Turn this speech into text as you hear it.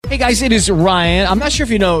Hey guys, it is Ryan. I'm not sure if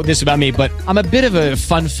you know this about me, but I'm a bit of a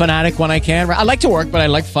fun fanatic when I can. I like to work, but I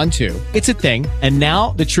like fun too. It's a thing. And now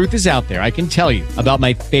the truth is out there. I can tell you about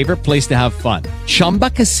my favorite place to have fun. Chumba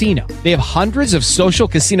Casino. They have hundreds of social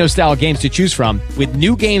casino style games to choose from with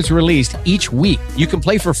new games released each week. You can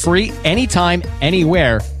play for free anytime,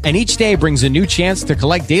 anywhere. And each day brings a new chance to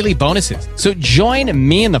collect daily bonuses. So join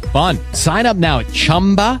me in the fun. Sign up now at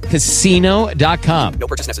ChumbaCasino.com. No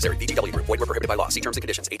purchase necessary. VGW Group. Void where prohibited by law. See terms and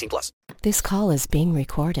conditions. 18+. This call is being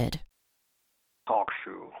recorded. Talk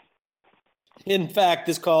show. In fact,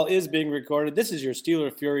 this call is being recorded. This is your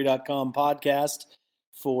SteelerFury.com podcast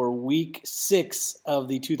for Week 6 of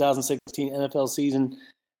the 2016 NFL season.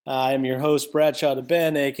 I am your host, Bradshaw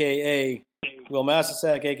DeBen, a.k.a. Will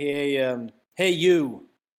Massasack, a.k.a. Hey You.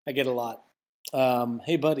 I get a lot.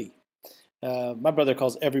 Hey Buddy. My brother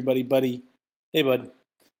calls everybody Buddy. Hey Bud.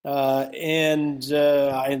 I'm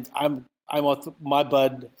with my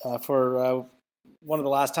bud for one of the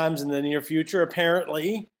last times in the near future,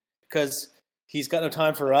 apparently, because he's got no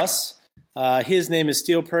time for us. His name is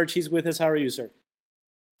Steel Perch. He's with us. How are you, sir?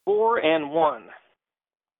 4-1.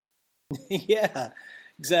 Yeah,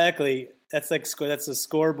 exactly. That's a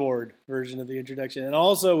scoreboard version of the introduction. And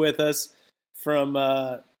also with us from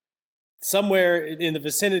somewhere in the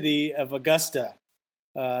vicinity of Augusta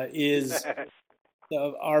is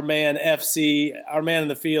our man FC, our man in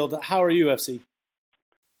the field. How are you, FC?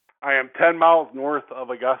 I am 10 miles north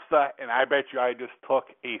of Augusta, and I bet you I just took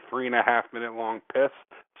a 3.5-minute long piss,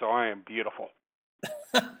 so I am beautiful.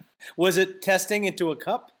 Was it testing into a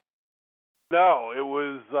cup? No, it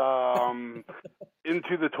was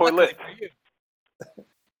into the toilet.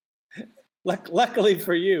 Luckily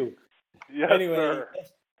for you. Yes, anyway, sir.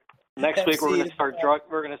 Next week we're going to start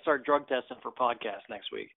drug testing for podcasts next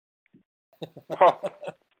week.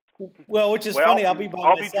 Well, which is funny. I'll be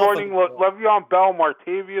joining Le'Veon Bell,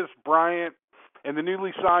 Martavius Bryant, and the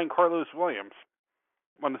newly signed Carlos Williams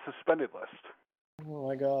on the suspended list. Oh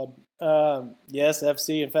my God! Yes,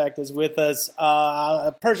 FC in fact is with us.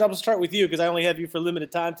 Perch, I'm gonna start with you because I only have you for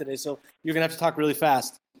limited time today, so you're gonna have to talk really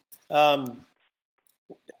fast. I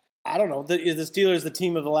don't know. Is the Steelers the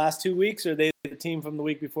team of the last 2 weeks, or are they the team from the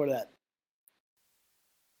week before that?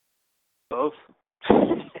 Both.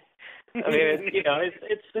 I mean,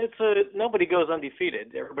 it's nobody goes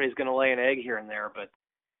undefeated. Everybody's going to lay an egg here and there, but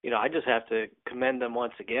I just have to commend them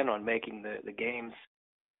once again on making the games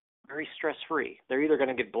very stress-free. They're either going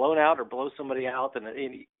to get blown out or blow somebody out. And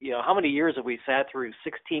how many years have we sat through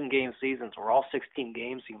 16-game seasons where all 16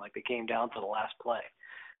 games seem like they came down to the last play?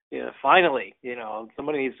 Finally,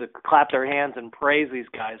 somebody needs to clap their hands and praise these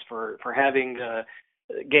guys for having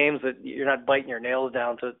games that you're not biting your nails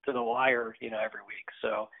down to the wire, every week.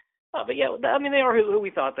 So. But yeah, I mean, they are who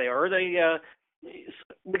we thought they are.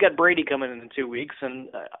 We got Brady coming in 2 weeks, and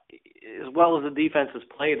as well as the defense has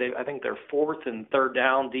played, I think they're fourth and third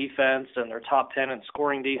down defense, and they're top 10 in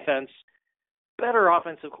scoring defense. Better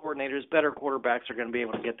offensive coordinators, better quarterbacks are going to be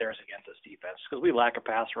able to get theirs against this defense because we lack a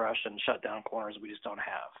pass rush and shut down corners we just don't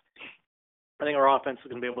have. I think our offense is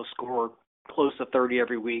going to be able to score close to 30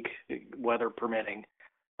 every week, weather permitting.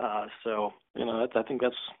 I think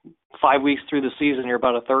that's 5 weeks through the season. You're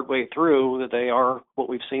about a third way through that they are what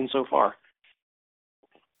we've seen so far.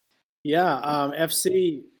 Yeah,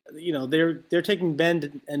 FC. They're taking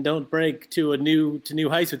bend and don't break to new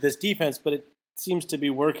heights with this defense, but it seems to be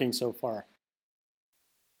working so far.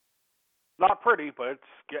 Not pretty, but it's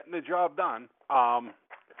getting the job done.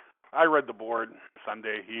 I read the board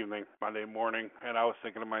Sunday evening, Monday morning, and I was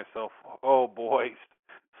thinking to myself, "Oh boy,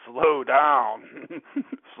 slow down,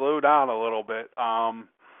 slow down a little bit."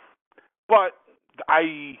 But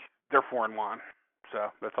they're 4-1,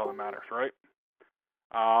 so that's all that matters, right?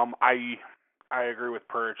 I agree with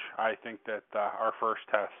Perch. I think that our first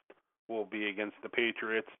test will be against the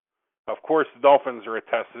Patriots. Of course, the Dolphins are a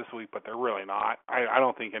test this week, but they're really not. I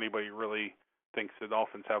don't think anybody really thinks the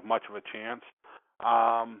Dolphins have much of a chance.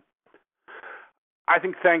 I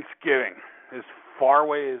think Thanksgiving, as far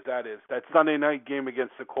away as that is, that Sunday night game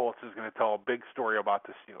against the Colts is going to tell a big story about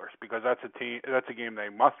the Steelers because that's a game they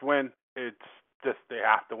must win. It's just they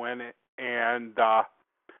have to win it. And the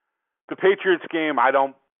Patriots game, I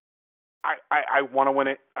want to win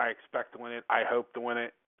it. I expect to win it. I hope to win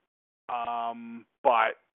it.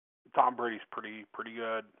 But Tom Brady's pretty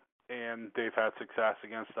good, and they've had success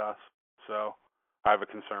against us, so I have a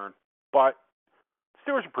concern. But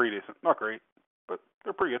Steelers are pretty decent. Not great, but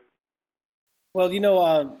they're pretty good. Well,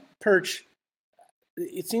 Perch,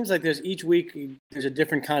 it seems like each week there's a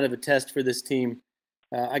different kind of a test for this team.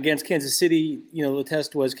 Against Kansas City, the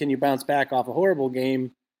test was, can you bounce back off a horrible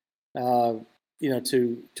game, to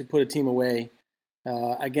put a team away?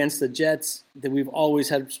 against the Jets, that we've always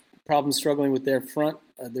had problems struggling with their front,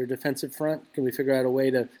 their defensive front. Can we figure out a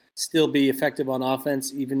way to still be effective on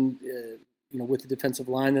offense, even with the defensive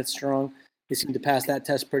line that's strong? They seem to pass that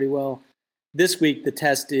test pretty well. This week, the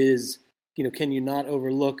test is, can you not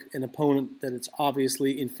overlook an opponent that it's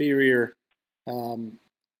obviously inferior,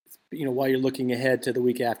 while you're looking ahead to the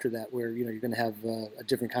week after that, where, you're going to have a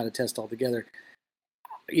different kind of test altogether.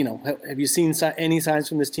 Have you seen any signs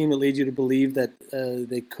from this team that lead you to believe that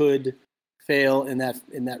they could fail in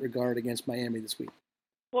that regard against Miami this week?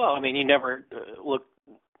 Well, I mean, you never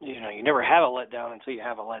you never have a letdown until you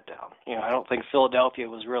have a letdown. I don't think Philadelphia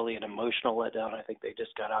was really an emotional letdown. I think they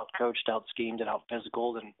just got out-coached, out-schemed, and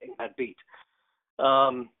out-physicaled and got beat.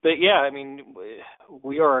 But yeah, I mean,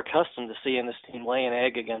 we are accustomed to seeing this team lay an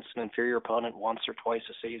egg against an inferior opponent once or twice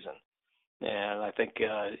a season. And I think,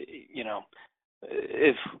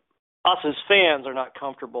 if us as fans are not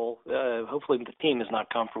comfortable, hopefully the team is not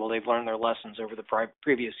comfortable. They've learned their lessons over the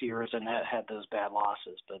previous years and had those bad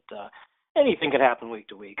losses. But anything could happen week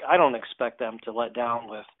to week. I don't expect them to let down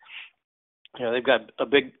with, they've got a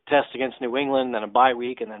big test against New England, then a bye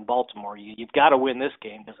week, and then Baltimore. You've got to win this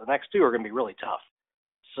game because the next two are going to be really tough.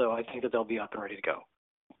 So I think that they'll be up and ready to go.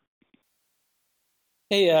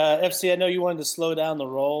 Hey, FC, I know you wanted to slow down the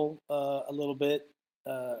roll a little bit,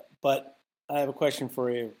 but I have a question for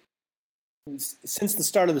you. Since the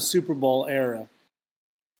start of the Super Bowl era,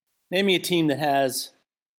 name me a team that has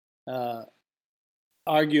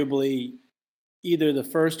arguably either the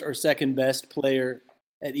first or second best player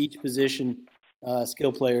at each position,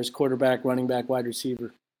 skill players, quarterback, running back, wide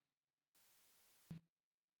receiver.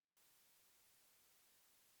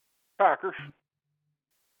 Packers.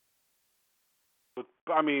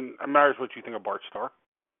 I mean, it matters what you think of Bart Starr.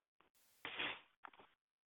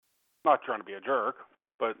 Not trying to be a jerk,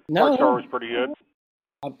 but Bart Starr was pretty good.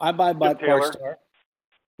 I buy Bart Starr.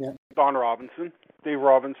 Yeah. Don Robinson, Dave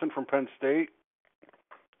Robinson from Penn State,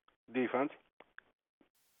 defense.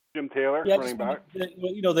 Jim Taylor, running back.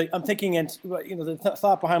 I'm thinking, and the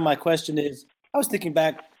thought behind my question is, I was thinking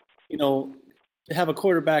back, to have a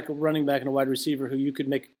quarterback, a running back, and a wide receiver who you could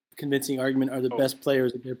make a convincing argument are the best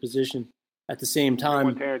players at their position at the same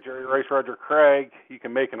time. Jerry Rice, Roger Craig, you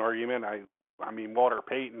can make an argument. I mean, Walter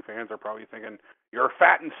Payton fans are probably thinking you're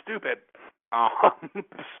fat and stupid.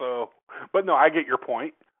 But no, I get your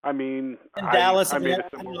point. I mean, Dallas. I made a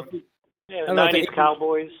similar. The 90s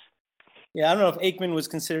Cowboys. Yeah, I don't know if Aikman was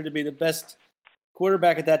considered to be the best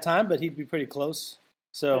quarterback at that time, but he'd be pretty close.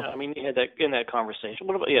 So yeah, I mean, you had that in that conversation.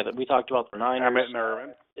 What about we talked about the Niners. Emmett and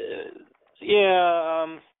Irvin.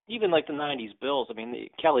 Even like the 90s Bills. I mean,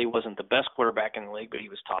 Kelly wasn't the best quarterback in the league, but he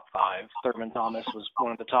was top 5. Thurman Thomas was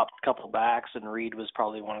one of the top couple backs, and Reed was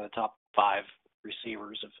probably one of the top 5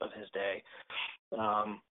 receivers of his day.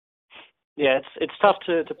 It's tough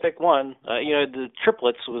to pick one. The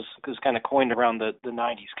triplets was kind of coined around the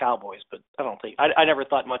 90s Cowboys, but I don't think I never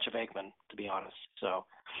thought much of Aikman, to be honest. So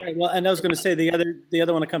right, well, and I was going to say the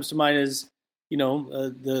other one that comes to mind is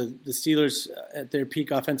the Steelers at their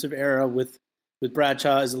peak offensive era with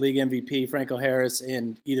Bradshaw as the league MVP, Franco Harris,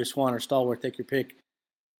 and either Swan or Stallworth, take your pick.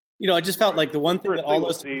 I just felt like the one thing that all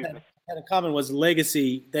those teams had in common was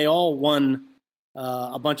legacy. They all won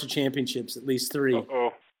a bunch of championships, at least 3.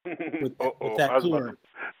 With that core.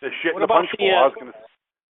 The shit in the punch bowl. I was going to say.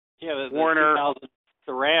 Yeah, Warner.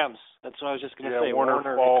 The Rams. That's what I was just going to say. Warner,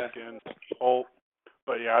 Falk, and Holt.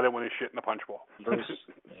 But yeah, I didn't win his shit in the punch bowl.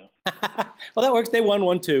 Well, that works. They won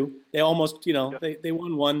 1 too. They almost, they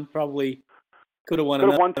won 1. Probably could have won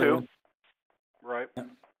another. Could have won 2. Right.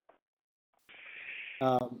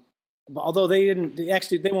 Although they didn't,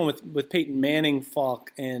 they won with Peyton Manning,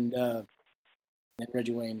 Falk, and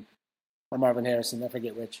Reggie Wayne. Or Marvin Harrison, I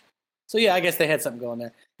forget which. So yeah, I guess they had something going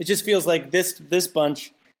there. It just feels like this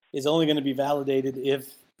bunch is only going to be validated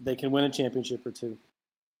if they can win a championship or 2.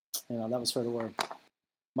 That was sort of where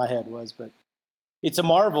my head was. But it's a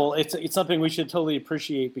marvel. It's something we should totally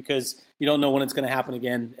appreciate because you don't know when it's going to happen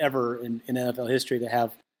again ever in NFL history to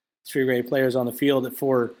have 3 great players on the field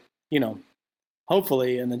for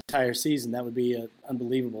hopefully an entire season. That would be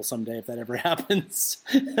unbelievable someday if that ever happens.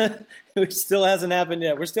 It still hasn't happened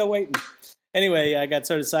yet. We're still waiting. Anyway, I got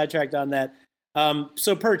sort of sidetracked on that.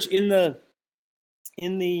 So Perch, in the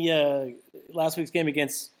last week's game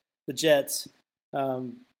against the Jets, why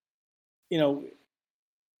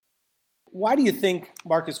do you think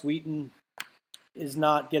Marcus Wheaton is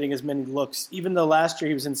not getting as many looks, even though last year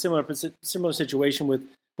he was in similar situation with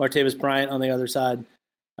Martavis Bryant on the other side?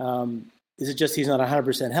 Is it just he's not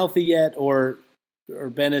 100% healthy yet, or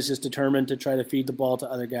Ben is just determined to try to feed the ball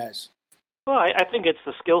to other guys? Well, I think it's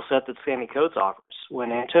the skill set that Sammy Coates offers.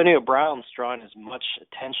 When Antonio Brown's drawing as much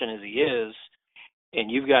attention as he is,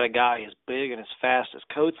 and you've got a guy as big and as fast as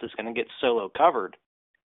Coates that's going to get solo covered,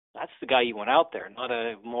 that's the guy you want out there, not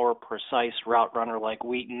a more precise route runner like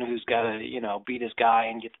Wheaton who's got to, beat his guy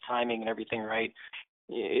and get the timing and everything right.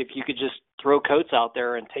 If you could just throw Coates out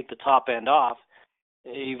there and take the top end off,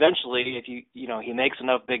 eventually, if he makes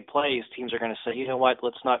enough big plays, teams are going to say, you know what,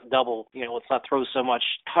 let's not let's not throw so much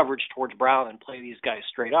coverage towards Brown and play these guys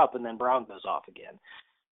straight up, and then Brown goes off again.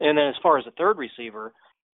 And then as far as the third receiver,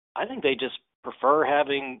 I think they just prefer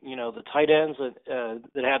having, the tight ends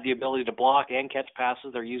that have the ability to block and catch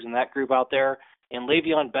passes. They're using that group out there. And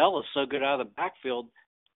Le'Veon Bell is so good out of the backfield.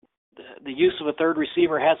 The use of a third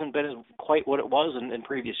receiver hasn't been quite what it was in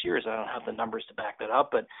previous years. I don't have the numbers to back that up,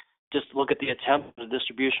 but just look at the attempt and the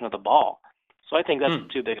distribution of the ball. So I think that's the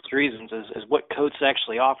two biggest reasons is what Coates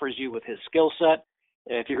actually offers you with his skill set.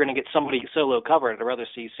 If you're going to get somebody solo covered, I'd rather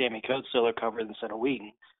see Sammy Coates solo covered instead of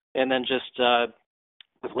Wheaton. And then just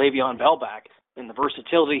with Le'Veon Bell back and the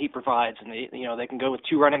versatility he provides, and they can go with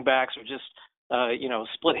two running backs or just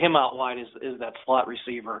split him out wide as that slot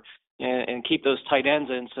receiver and keep those tight ends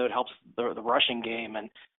in, so it helps the rushing game. And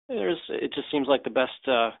it just seems like the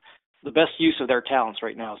best use of their talents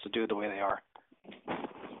right now is to do it the way they are.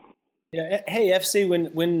 Yeah. Hey, FC,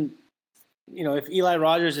 when if Eli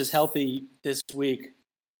Rogers is healthy this week,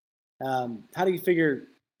 how do you figure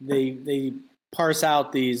they parse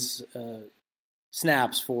out these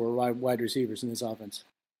snaps for wide receivers in this offense?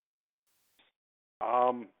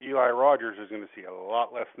 Eli Rogers is going to see a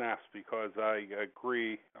lot less snaps because I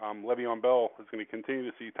agree. Le'Veon Bell is going to continue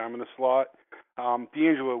to see time in the slot.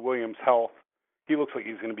 D'Angelo Williams' health, he looks like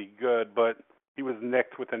he's going to be good, but he was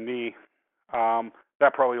nicked with a knee.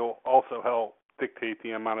 That probably will also help dictate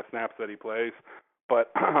the amount of snaps that he plays.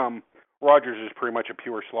 But Rogers is pretty much a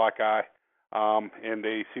pure slot guy, and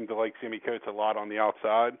they seem to like Sammy Coates a lot on the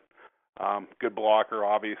outside. Good blocker,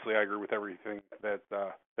 obviously. I agree with everything that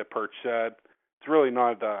Perch said. It's really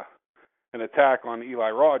not an attack on Eli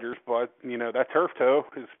Rogers, but that turf toe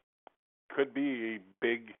could be a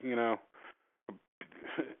big.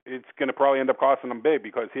 It's going to probably end up costing him big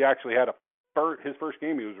because he actually had his first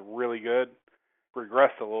game. He was really good,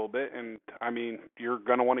 regressed a little bit, and you're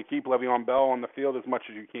going to want to keep Le'Veon Bell on the field as much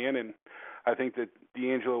as you can. And I think that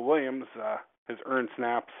D'Angelo Williams has earned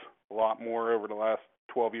snaps a lot more over the last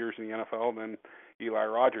 12 years in the NFL than Eli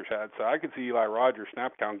Rogers had. So I could see Eli Rogers'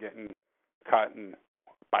 snap count getting cut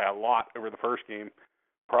by a lot over the first game,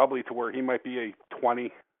 probably to where he might be a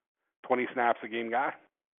 20 snaps a game guy.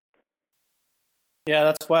 Yeah,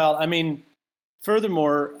 that's wild.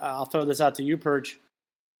 Furthermore, I'll throw this out to you, Perch.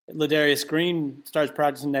 Ladarius Green starts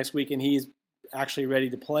practicing next week, and he's actually ready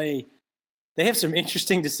to play. They have some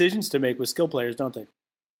interesting decisions to make with skill players, don't they?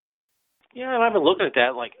 Yeah, and I've been looking at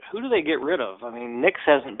that. Like, who do they get rid of? Nix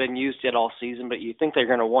hasn't been used yet all season, but you think they're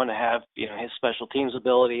going to want to have, his special teams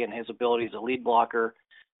ability and his ability as a lead blocker.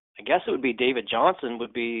 I guess it would be David Johnson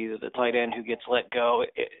would be the tight end who gets let go.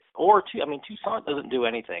 Toussaint doesn't do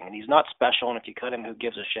anything, and he's not special, and if you cut him, who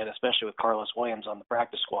gives a shit, especially with Carlos Williams on the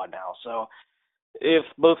practice squad now. So if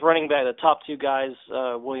both running back, the top two guys,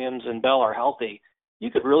 Williams and Bell, are healthy,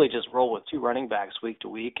 you could really just roll with two running backs week to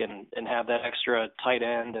week and have that extra tight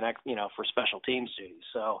end and for special teams duties.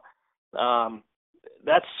 So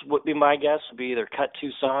that's what be my guess would be either cut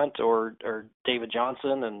Toussaint or David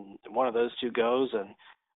Johnson, and one of those two goes. And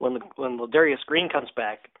when Ladarius Green comes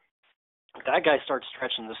back, that guy starts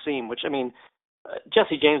stretching the seam. Which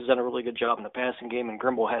Jesse James has done a really good job in the passing game, and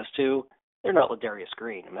Grimble has too. They're not Ladarius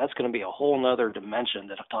Green. That's going to be a whole nother dimension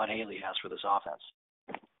that Todd Haley has for this offense.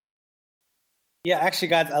 Yeah, I actually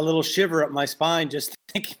got a little shiver up my spine just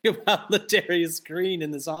thinking about Ladarius Green in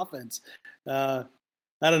this offense. I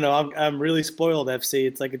don't know. I'm really spoiled, FC.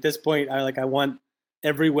 It's like at this point, I want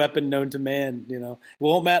every weapon known to man. It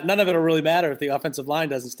won't matter. None of it will really matter if the offensive line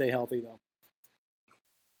doesn't stay healthy, though.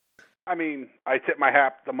 I tip my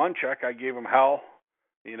hat to Munchak. I gave him hell,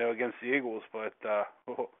 against the Eagles, but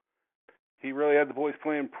he really had the boys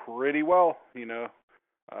playing pretty well.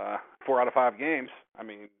 4 out of 5 games.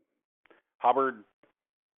 Hubbard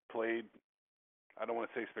played, I don't want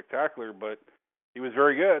to say spectacular, but he was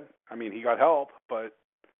very good. He got help, but,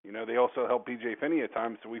 they also helped B.J. Finney at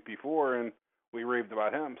times the week before, and we raved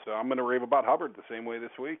about him. So I'm going to rave about Hubbard the same way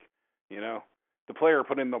this week. The player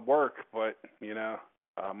put in the work, but,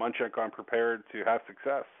 Munchak got prepared to have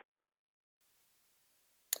success.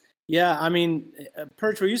 Yeah,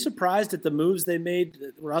 Perch, were you surprised at the moves they made,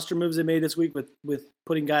 the roster moves they made this week with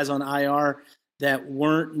putting guys on IR that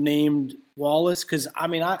weren't named Wallace? Because,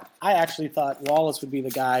 I actually thought Wallace would be the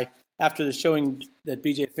guy after the showing that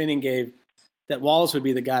B.J. Finning gave that Wallace would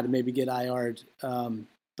be the guy to maybe get IR'd.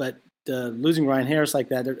 But losing Ryan Harris like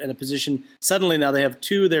that, they're in a position suddenly now they have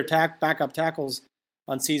two of their backup tackles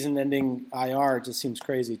on season-ending IR. It just seems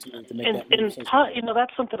crazy to make that move.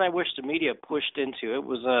 That's something I wish the media pushed into. It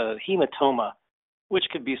was a hematoma, which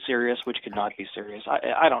could be serious, which could not be serious.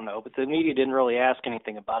 I don't know, but the media didn't really ask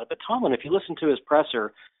anything about it. But Tomlin, if you listen to his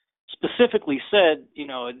presser, specifically said,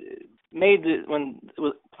 when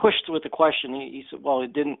pushed with the question, he said, well,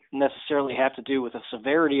 it didn't necessarily have to do with the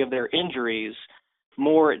severity of their injuries.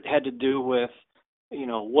 More it had to do with,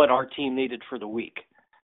 what our team needed for the week.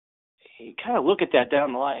 You kind of look at that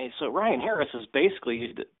down the line. So Ryan Harris is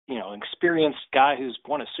basically, an experienced guy who's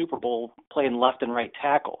won a Super Bowl playing left and right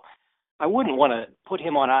tackle. I wouldn't want to put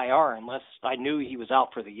him on IR unless I knew he was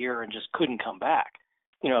out for the year and just couldn't come back.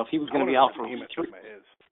 If he was going to be out for hematoma is.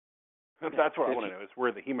 That's what I want to know, is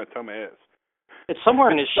where the hematoma is. It's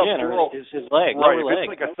somewhere in his shin or his leg, right, lower leg.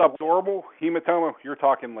 If it's like a subdural hematoma, you're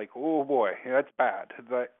talking like, oh boy, that's bad.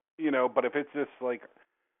 But if it's just like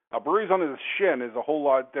a bruise on his shin is a whole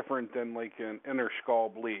lot different than like an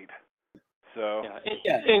interskull bleed. So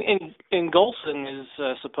and Golson is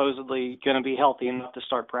supposedly going to be healthy enough to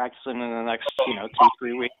start practicing in the next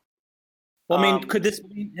 2-3 weeks. Well, could this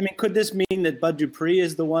mean that Bud Dupree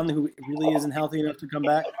is the one who really isn't healthy enough to come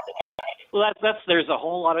back? Well, there's a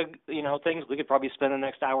whole lot of things we could probably spend the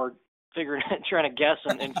next hour trying to guess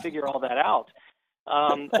and figure all that out.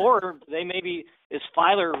 Or they maybe is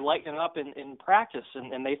Filer lightening up in practice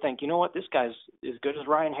and they think, this guy's as good as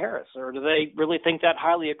Ryan Harris, or do they really think that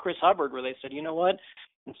highly of Chris Hubbard, where they said,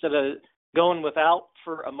 instead of going without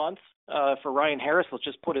for a month for Ryan Harris, let's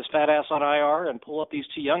just put his fat ass on IR and pull up these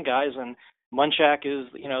two young guys, and Munchak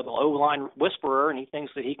is, the O-line whisperer, and he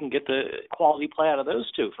thinks that he can get the quality play out of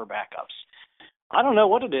those two for backups. I don't know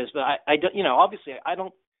what it is, but I obviously I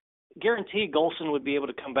don't guarantee Golson would be able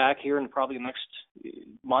to come back here in probably the next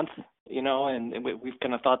month, and we've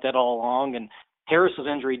kind of thought that all along. And Harris's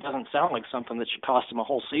injury doesn't sound like something that should cost him a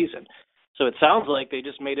whole season. So it sounds like they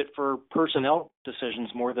just made it for personnel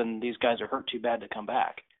decisions more than these guys are hurt too bad to come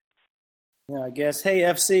back. Yeah, I guess. Hey,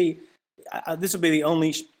 FC, this will be the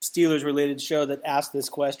only Steelers-related show that asked this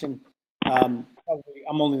question. I'm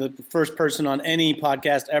only the first person on any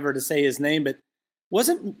podcast ever to say his name, but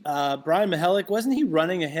wasn't Brian Mihelic, wasn't he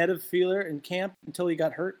running ahead of Fielder in camp until he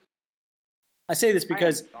got hurt? I say this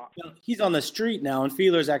because he's on the street now, and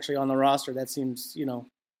Fielder's actually on the roster. That seems,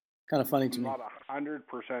 kind of funny to me. I'm not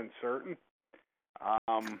 100% certain.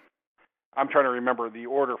 I'm trying to remember the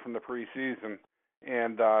order from the preseason,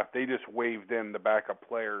 and they just waved in the backup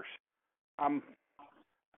players. I'm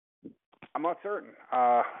not certain.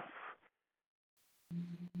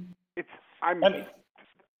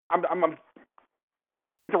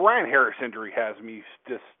 The Ryan Harris injury left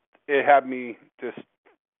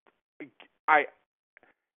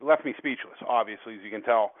me speechless, obviously, as you can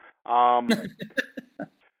tell.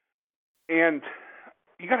 And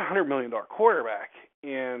you got a $100 million quarterback,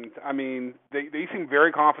 and they seem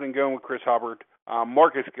very confident going with Chris Hubbard.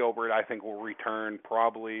 Marcus Gilbert, I think, will return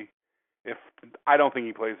probably. I don't think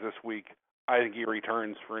he plays this week. I think he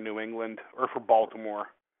returns for New England or for Baltimore.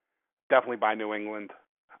 Definitely by New England.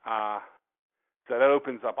 So that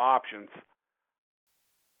opens up options.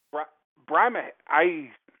 Brian, I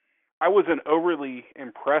wasn't overly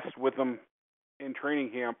impressed with him in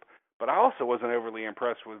training camp, but I also wasn't overly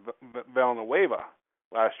impressed with Villanueva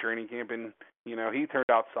last training camp, and he turned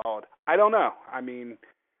out solid. I don't know.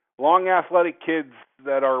 Long athletic kids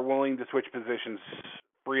that are willing to switch positions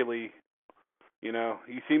freely. You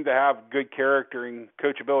seem to have good character and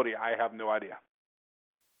coachability. I have no idea.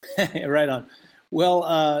 Right on.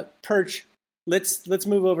 Well, Perch, let's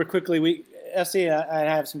move over quickly. I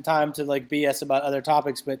have some time to BS about other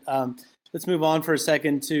topics, but let's move on for a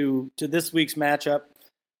second to this week's matchup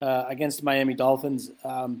against the Miami Dolphins.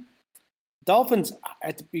 Dolphins,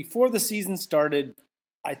 before the season started,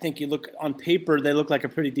 I think you look on paper, they look like a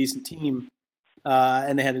pretty decent team,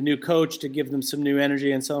 and they had a new coach to give them some new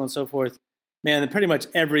energy and so on and so forth. Man, pretty much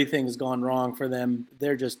everything has gone wrong for them.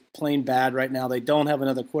 They're just plain bad right now. They don't have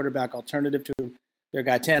another quarterback alternative to their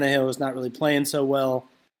guy Tannehill is not really playing so well.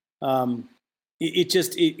 It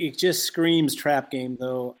just screams trap game,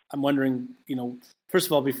 though. I'm wondering, first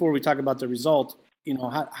of all, before we talk about the result,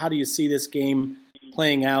 how do you see this game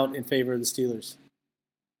playing out in favor of the Steelers?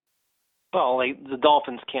 Well, the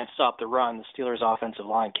Dolphins can't stop the run. The Steelers' offensive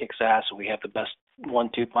line kicks ass, and we have the best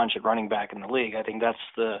 1-2 punch at running back in the league. I think that's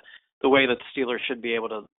the way that the Steelers should be able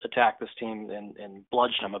to attack this team and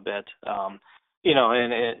bludgeon them a bit.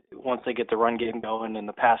 Once they get the run game going and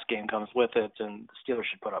the pass game comes with it, and the Steelers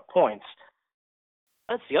should put up points.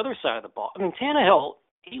 That's the other side of the ball. Tannehill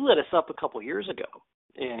he lit us up a couple years ago,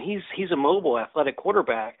 and he's a mobile, athletic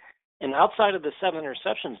quarterback. And outside of the 7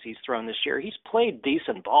 interceptions he's thrown this year, he's played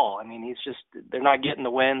decent ball. I mean, they're not getting the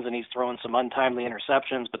wins, and he's throwing some untimely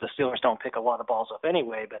interceptions, but the Steelers don't pick a lot of balls up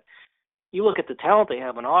anyway. But you look at the talent they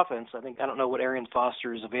have on offense, I don't know what Arian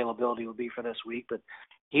Foster's availability will be for this week, but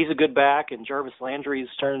he's a good back, and Jarvis Landry's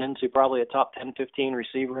turning into probably a top 10, 15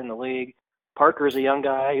 receiver in the league. Parker's a young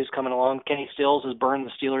guy who's coming along. Kenny Stills has burned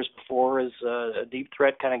the Steelers before as a deep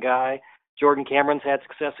threat kind of guy. Jordan Cameron's had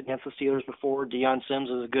success against the Steelers before. Deion Sims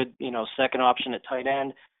is a good, second option at tight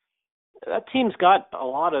end. That team's got a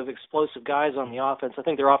lot of explosive guys on the offense. I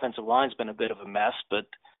think their offensive line's been a bit of a mess, but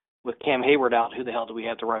with Cam Hayward out, who the hell do we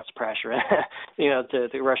have to rush the passer,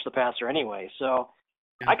 to rush the passer anyway? So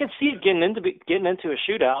I could see it getting into a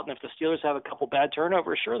shootout, and if the Steelers have a couple bad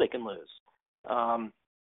turnovers, sure they can lose.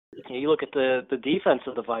 You look at the defense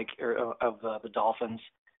of the Dolphins,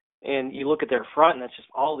 and you look at their front, and it's just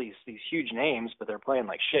all these huge names, but they're playing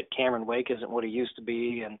like shit. Cameron Wake isn't what he used to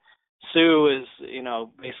be, and Sue is,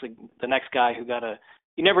 basically the next guy who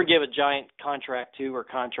you never give a giant contract 2 or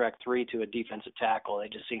contract 3 to a defensive tackle. They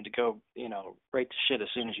just seem to go, right to shit as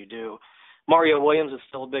soon as you do. Mario Williams is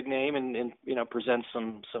still a big name and presents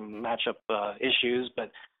some matchup issues,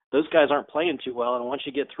 but those guys aren't playing too well. And once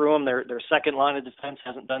you get through them, their second line of defense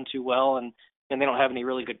hasn't done too well, and they don't have any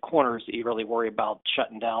really good corners that you really worry about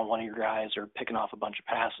shutting down one of your guys or picking off a bunch of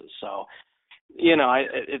passes. So,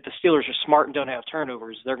 if the Steelers are smart and don't have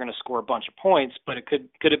turnovers, they're going to score a bunch of points. But could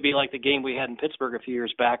it be like the game we had in Pittsburgh a few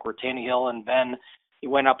years back where Tannehill and Ben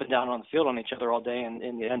went up and down on the field on each other all day and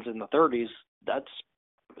it ends in the 30s? That's,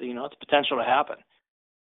 it's potential to happen.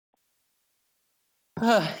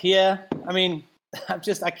 Yeah, I mean, I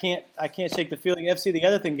can't shake the feeling. FC, the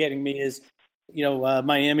other thing getting me is,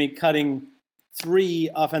 Miami cutting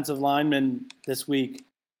 3 offensive linemen this week.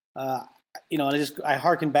 I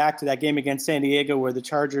harken back to that game against San Diego where the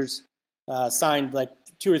Chargers signed like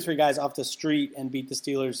 2 or 3 guys off the street and beat the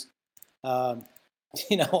Steelers.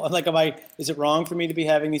 Is it wrong for me to be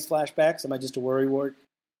having these flashbacks? Am I just a worrywart?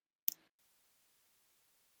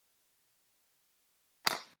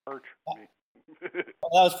 That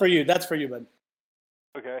was for you. That's for you, bud.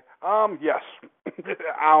 Okay. Yes.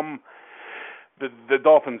 The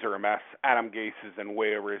Dolphins are a mess. Adam Gase is in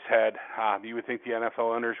way over his head. You would think the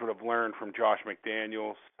NFL owners would have learned from Josh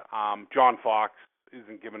McDaniels. John Fox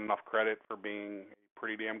isn't given enough credit for being a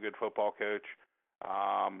pretty damn good football coach.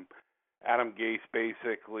 Adam Gase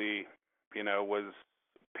basically, was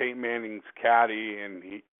Peyton Manning's caddy,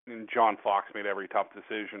 and John Fox made every tough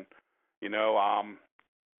decision.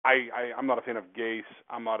 I'm not a fan of Gase.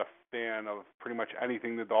 I'm not a fan of pretty much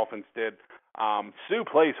anything the Dolphins did. Sue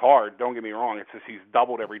plays hard, don't get me wrong. It's just he's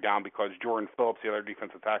doubled every down because Jordan Phillips, the other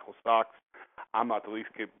defensive tackle, sucks. I'm not the least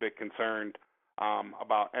bit concerned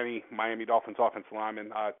about any Miami Dolphins offensive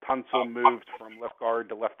lineman. Tunsil moved from left guard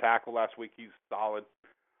to left tackle last week. He's solid.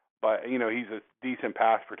 But, he's a decent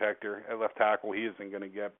pass protector at left tackle. He isn't going to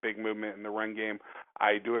get big movement in the run game.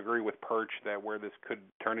 I do agree with Perch that where this could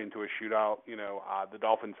turn into a shootout, the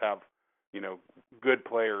Dolphins have, good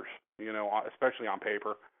players, especially on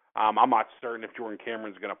paper. I'm not certain if Jordan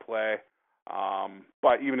Cameron's going to play.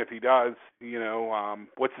 But even if he does,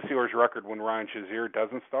 what's the Steelers' record when Ryan Shazier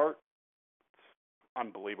doesn't start? It's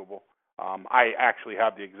unbelievable. I actually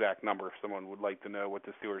have the exact number if someone would like to know what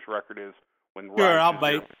the Steelers' record is when Ryan I'll Shazier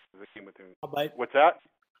bite. I'll bite. What's that?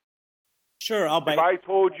 Sure, I'll bite. If I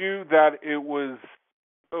told you that it was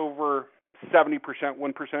over 70%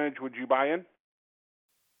 win percentage, would you buy in?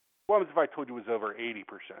 What was if I told you it was over 80%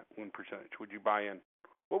 win percentage? Would you buy in?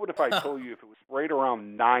 What would if I told you if it was right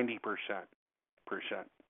around 90%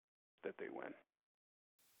 that they win?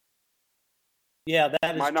 Yeah,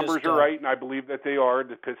 that is my numbers are right, and I believe that they are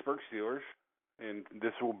the Pittsburgh Steelers. And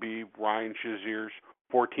this will be Ryan Shazier's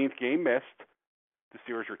 14th game missed. The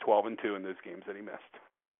Steelers are 12-2 in those games that he missed.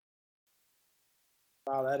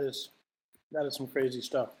 Wow, that is some crazy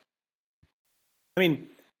stuff. I mean,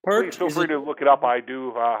 Perch, please feel free to look it up. I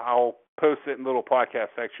do. I'll post it in the little podcast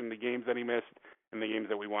section, the games that he missed and the games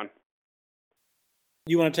that we won.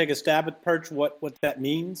 You want to take a stab at Perch? What that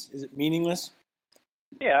means? Is it meaningless?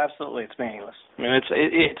 Yeah, absolutely. It's meaningless. I mean,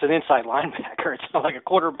 it's an inside linebacker. It's not like a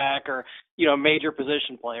quarterback or a major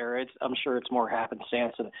position player. I'm sure it's more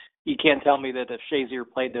happenstance. And you can't tell me that if Shazier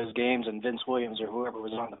played those games and Vince Williams or whoever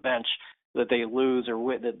was on the bench that they lose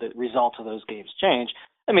or that the results of those games change.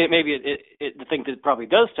 I mean, maybe the thing that it probably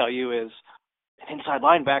does tell you is an inside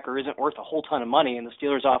linebacker isn't worth a whole ton of money, and the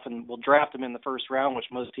Steelers often will draft him in the first round, which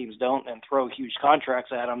most teams don't, and throw huge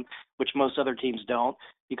contracts at him, which most other teams don't,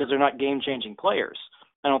 because they're not game-changing players.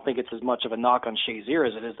 I don't think it's as much of a knock on Shazier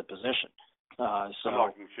as it is the position. So I'm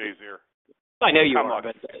locking Shazier. I know you I'm are, not.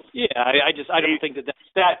 but I don't think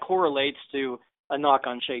that correlates to a knock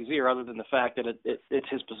on Shazier, other than the fact that it's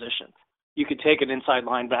his position. You could take an inside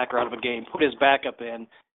linebacker out of a game, put his backup in,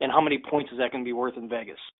 and how many points is that going to be worth in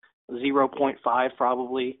Vegas? 0.5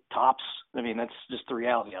 probably tops. I mean, that's just the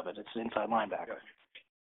reality of it. It's an inside linebacker.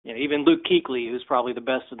 You know, even Luke Kuechly, who's probably the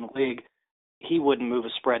best in the league, he wouldn't move a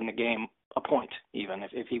spread in the game a point, even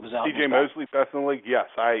if he was out. C.J. Mosley, best in the league? Yes,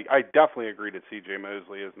 I definitely agree that C.J.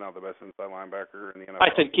 Mosley is now the best inside linebacker in the NFL.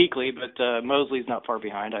 I said Kuechly, but Mosley's not far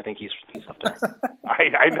behind. I think he's up there.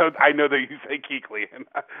 I know that you say Kuechly, and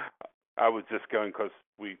I was just going because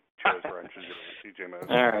we chose C.J. Mosley.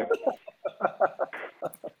 All right.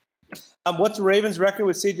 What's the Ravens' record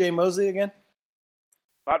with C.J. Mosley again?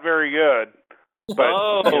 Not very good.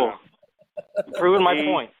 But, proving my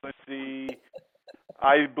point. Let's see.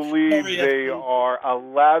 I believe they are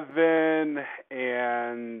 11-8.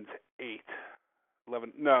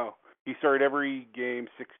 11. No, he started every game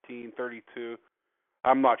 16-32.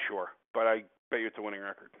 I'm not sure, but I bet you it's a winning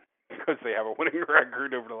record because they have a winning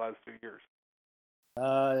record over the last 2 years.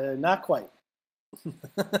 Not quite.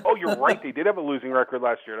 Oh, you're right. They did have a losing record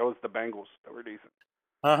last year. That was the Bengals that were decent.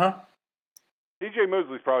 Uh-huh. C.J.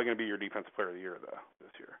 Mosley's probably going to be your defensive player of the year, though, this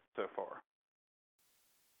year so far.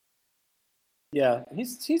 Yeah,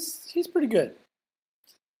 he's pretty good.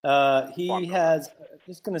 He has.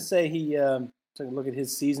 Just going to say he. Take a look at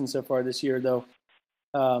his season so far this year, though.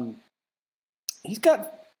 He's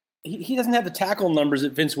got. He doesn't have the tackle numbers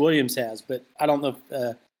that Vince Williams has, but I don't know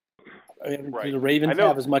if Right. the Ravens I know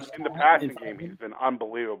have as much in the passing game. He's been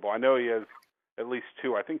unbelievable. I know he has at least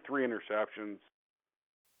 2, I think 3 interceptions.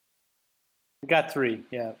 Got 3,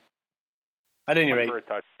 yeah. At any rate, For a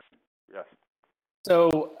touchdown. Yes.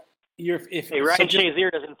 so Ryan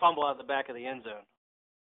Shazier doesn't fumble out of the back of the end zone.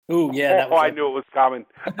 Ooh, yeah. I knew it was coming.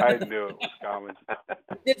 I knew it was coming.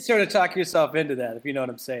 You did sort of talk yourself into that, if you know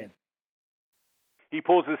what I'm saying. He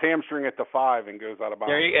pulls his hamstring at the 5 and goes out of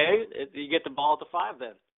bounds. There you get the ball at the 5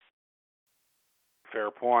 then. Fair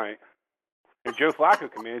point. And Joe Flacco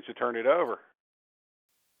can manage to turn it over.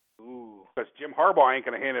 Ooh. Because Jim Harbaugh ain't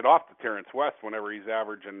going to hand it off to Terrence West whenever he's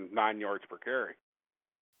averaging 9 yards per carry.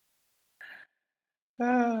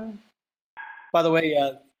 By the way,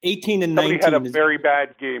 18 and 19. Somebody had a very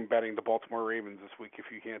bad game betting the Baltimore Ravens this week, if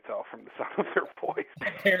you can't tell from the sound of their voice.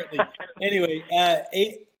 Apparently. Anyway,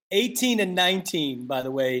 18 and 19, by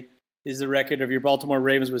the way, is the record of your Baltimore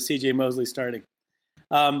Ravens with C.J. Mosley starting.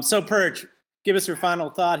 So, Perch, give us your final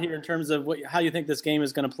thought here in terms of how you think this game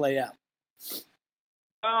is going to play out.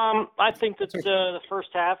 I think that the first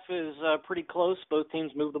half is pretty close. Both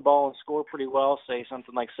teams move the ball and score pretty well, say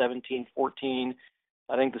something like 17-14.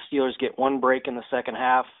 I think the Steelers get one break in the second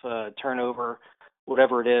half, turnover,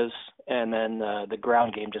 whatever it is, and then the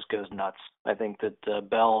ground game just goes nuts. I think that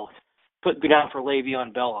Bell put down for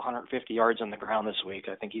Le'Veon Bell 150 yards on the ground this week.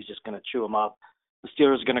 I think he's just going to chew them up. The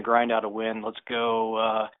Steelers are going to grind out a win. Let's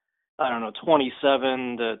go,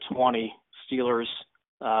 27-20 Steelers,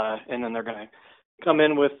 and then they're going to come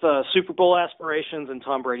in with Super Bowl aspirations, and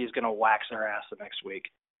Tom Brady's going to wax their ass the next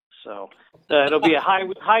week. So it'll be a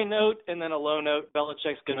high note and then a low note.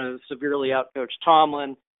 Belichick's going to severely outcoach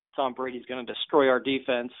Tomlin. Tom Brady's going to destroy our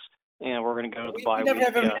defense, and we're going to go to the bye week. We never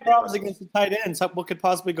have any problems against the tight ends. What could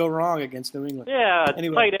possibly go wrong against New England? Yeah,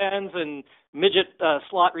 anyway. Tight ends and midget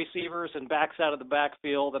slot receivers and backs out of the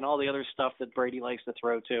backfield and all the other stuff that Brady likes to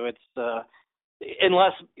throw to. It's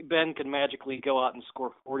unless Ben can magically go out and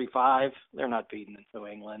score 45, they're not beating New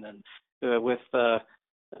England. And with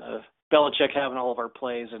Belichick having all of our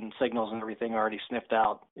plays and signals and everything already sniffed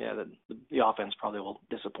out, yeah, the offense probably will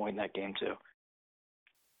disappoint in that game too.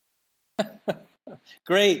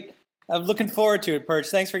 Great. I'm looking forward to it, Perch.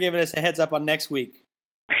 Thanks for giving us a heads up on next week.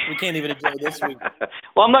 We can't even enjoy this week.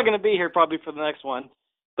 Well, I'm not going to be here probably for the next one,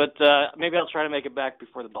 but maybe I'll try to make it back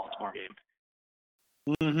before the Baltimore game.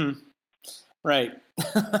 Mm-hmm. Right.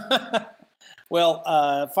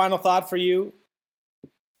 Well, final thought for you.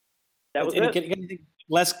 That was it. Anything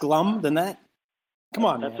less glum than that? Come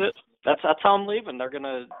on, That's man. it. That's how I'm leaving. They're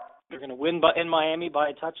gonna win in Miami by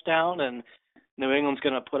a touchdown, and New England's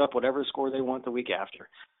gonna put up whatever score they want the week after.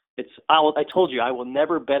 I told you I will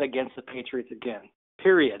never bet against the Patriots again.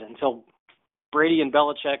 Period. Until Brady and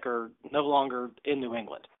Belichick are no longer in New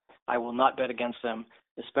England, I will not bet against them,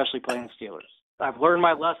 especially playing the Steelers. I've learned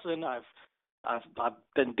my lesson. I've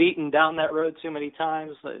been beaten down that road too many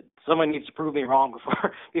times. Someone needs to prove me wrong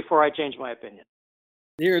before I change my opinion.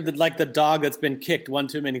 You're like the dog that's been kicked one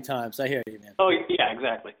too many times. I hear you, man. Oh yeah,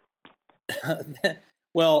 exactly.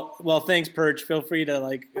 Well, thanks, Perch. Feel free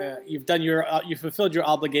to you fulfilled your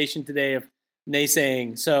obligation today of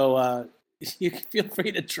naysaying. So you can feel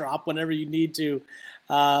free to drop whenever you need to.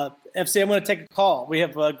 FC, I'm going to take a call. We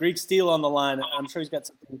have Greek Steel on the line. I'm sure he's got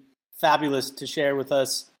something fabulous to share with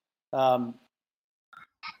us.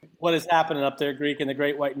 What is happening up there, Greek, in the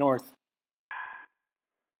Great White North?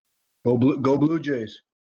 Go Blue Jays.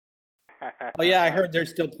 Oh, yeah, I heard they're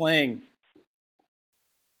still playing.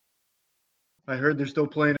 I heard they're still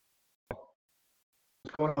playing.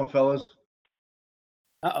 What's going on, fellas?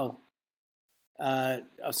 Uh-oh.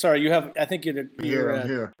 Sorry, I think your I'm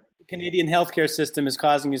here. Canadian healthcare system is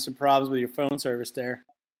causing you some problems with your phone service there.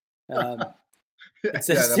 It's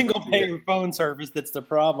a single-payer phone service that's the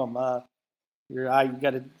problem. You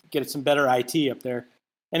got to get some better IT up there.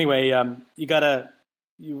 Anyway,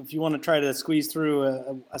 if you want to try to squeeze through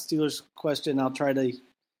a Steelers question, I'll try to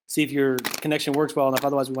see if your connection works well enough.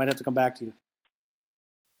 Otherwise, we might have to come back to you.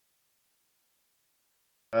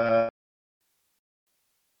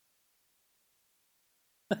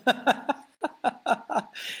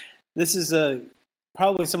 This is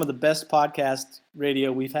probably some of the best podcast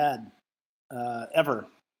radio we've had ever.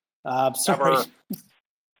 Sorry,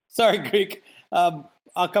 sorry, Greek. I'll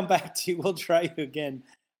come back to you. We'll try you again.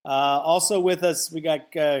 Also with us, we got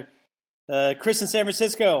Chris in San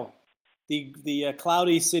Francisco, the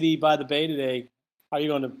cloudy city by the bay today.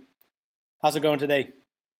 How's it going today?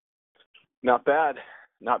 Not bad.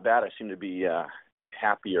 I seem to be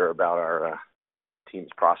happier about our team's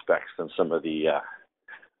prospects than some of the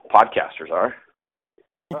podcasters are.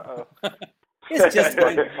 Uh-oh. It's just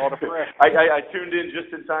I tuned in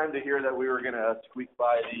just in time to hear that we were going to squeak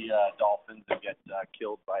by the Dolphins and get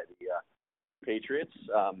killed by the Patriots.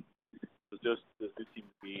 This seemed to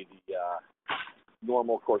be the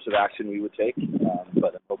normal course of action we would take,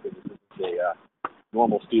 but I'm hoping this is a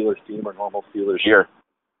normal Steelers team or normal Steelers year.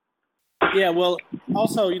 Yeah, well,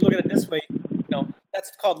 also you look at it this way,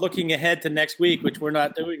 that's called looking ahead to next week, which we're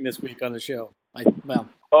not doing this week on the show.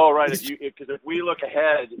 Oh, right. Because if we look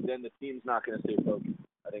ahead, then the team's not going to stay focused.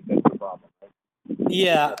 I think that's the problem. Right?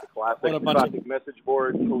 Yeah. The classic message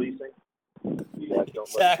board policing. Don't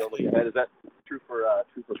look ahead. Is that true for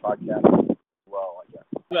podcasts as well? I guess.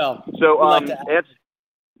 Well, so I'm going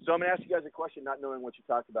to ask you guys a question, not knowing what you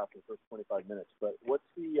talked about for the first 25 minutes. But what's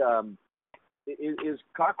the is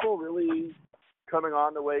Cockrell really coming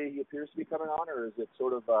on the way he appears to be coming on, or is it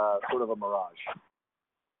sort of a mirage?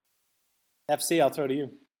 FC, I'll throw to you.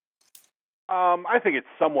 I think it's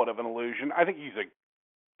somewhat of an illusion. I think he's a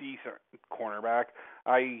decent cornerback.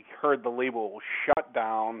 I heard the label "shut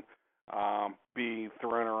down" being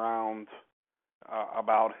thrown around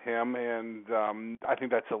about him, and I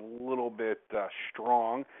think that's a little bit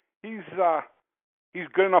strong. He's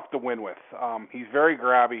good enough to win with. He's very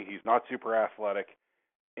grabby. He's not super athletic,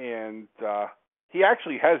 and he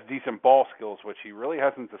actually has decent ball skills, which he really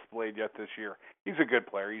hasn't displayed yet this year. He's a good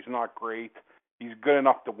player. He's not great. He's good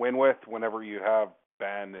enough to win with whenever you have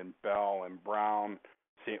Ben and Bell and Brown,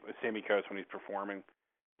 Sammy Coates when he's performing.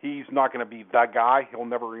 He's not going to be that guy. He'll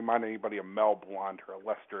never remind anybody of Mel Blount or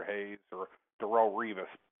Lester Hayes or Darrelle Revis,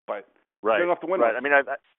 but good enough to win with. I mean, I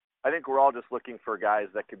think we're all just looking for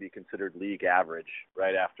guys that could be considered league average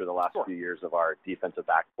right after the last few years of our defensive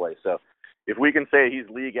back play. So if we can say he's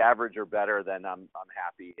league average or better, then I'm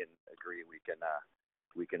happy and agree we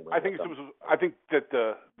can win. I think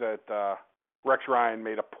that Rex Ryan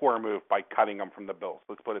made a poor move by cutting him from the Bills.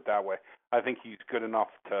 Let's put it that way. I think he's good enough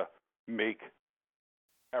to make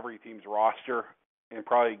every team's roster and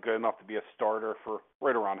probably good enough to be a starter for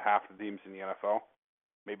right around half the teams in the NFL.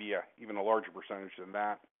 Maybe even a larger percentage than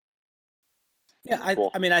that. Yeah,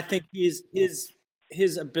 I mean, I think his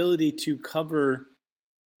ability to cover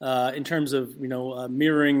in terms of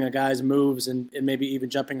mirroring a guy's moves and maybe even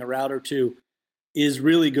jumping a route or two is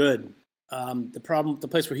really good. The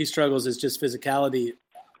place where he struggles is just physicality.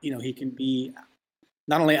 He can be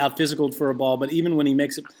not only out physicaled for a ball, but even when he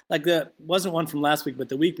makes it, like wasn't one from last week, but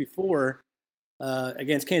the week before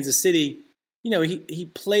against Kansas City,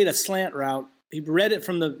 he played a slant route. He read it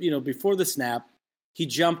from the before the snap. He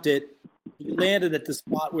jumped it. He landed at the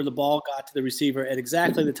spot where the ball got to the receiver at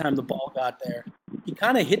exactly the time the ball got there. He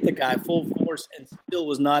kind of hit the guy full force and still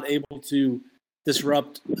was not able to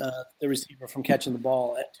disrupt the receiver from catching the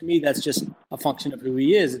ball. To me, that's just a function of who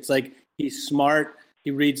he is. It's like he's smart.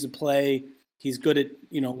 He reads the play. He's good at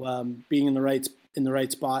being in the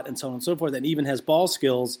right spot and so on and so forth, and even has ball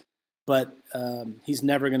skills. But he's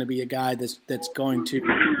never going to be a guy that's going to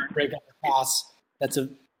break up a pass. That's a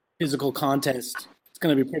physical contest. It's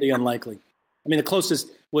going to be pretty unlikely. I mean, the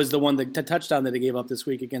closest was the touchdown that he gave up this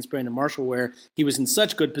week against Brandon Marshall, where he was in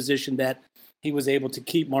such good position that he was able to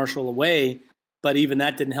keep Marshall away. But even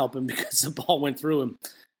that didn't help him because the ball went through him.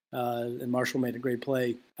 and Marshall made a great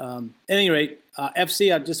play. At any rate,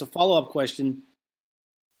 FC, just a follow-up question,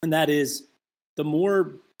 and that is, the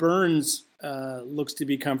more Burns looks to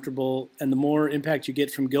be comfortable and the more impact you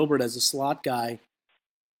get from Gilbert as a slot guy,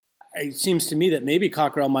 it seems to me that maybe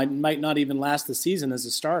Cockrell might not even last the season as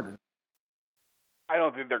a starter. I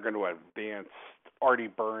don't think they're going to advance Artie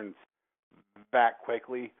Burns that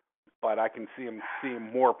quickly, but I can see him seeing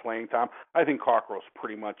more playing time. I think Cockrell's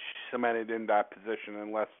pretty much cemented in that position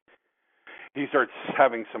unless he starts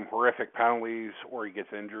having some horrific penalties or he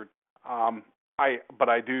gets injured. But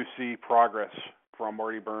I do see progress from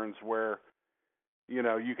Artie Burns where, you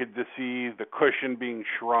know, you could just see the cushion being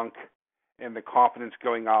shrunk and the confidence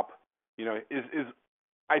going up. You know,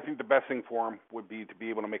 I think the best thing for him would be to be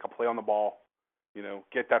able to make a play on the ball, you know,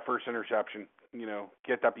 get that first interception, you know,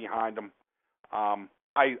 get that behind him.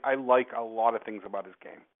 I like a lot of things about his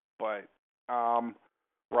game, but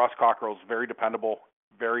Ross Cockrell's very dependable,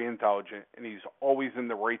 very intelligent, and he's always in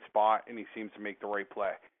the right spot, and he seems to make the right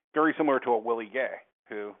play. Very similar to a Willie Gay,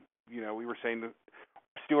 who, you know, we were saying that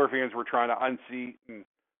Steeler fans were trying to unseat and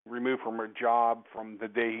remove from a job from the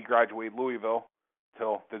day he graduated Louisville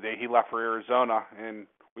till the day he left for Arizona, and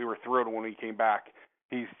we were thrilled when he came back.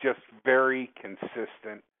 He's just very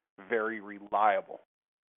consistent, very reliable,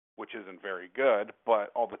 which isn't very good,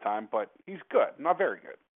 but all the time. But he's good, not very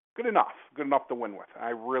good, good enough to win with. I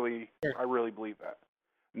really believe that.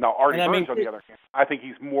 Now, Artie Burns, on the other hand, I think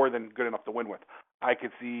he's more than good enough to win with. I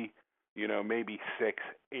could see, you know, maybe 6,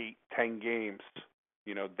 8, 10 games,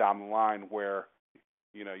 you know, down the line where,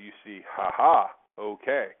 you know, you see,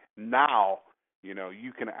 okay, now, you know,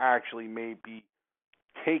 you can actually maybe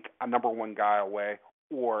take a number one guy away,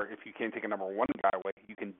 or if you can't take a number one guy away,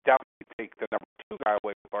 you can definitely take the number two guy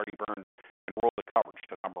away with Artie Burns and roll the coverage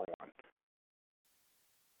to number one.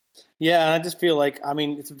 Yeah, I just feel like, I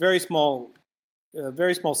mean, it's a very small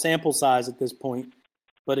sample size at this point,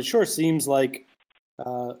 but it sure seems like,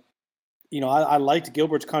 you know, I liked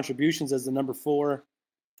Gilbert's contributions as the number 4.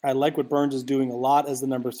 I like what Burns is doing a lot as the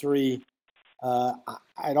number 3.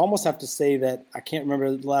 I'd almost have to say that I can't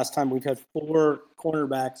remember the last time we've had 4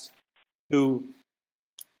 cornerbacks who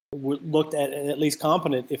looked at least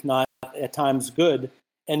competent, if not at times good.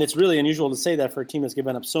 And it's really unusual to say that for a team that's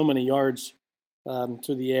given up so many yards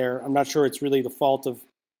through the air. I'm not sure it's really the fault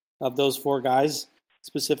of those 4 guys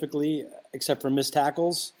specifically, except for missed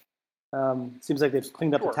tackles. Seems like they've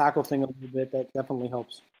cleaned up the tackle thing a little bit. That definitely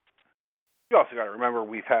helps. You also got to remember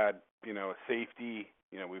we've had, you know, a safety,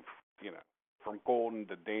 you know, from Golden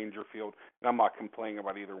to Dangerfield, and I'm not complaining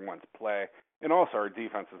about either one's play. And also our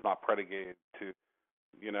defense is not predicated to,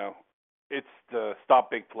 you know, it's to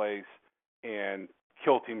stop big plays and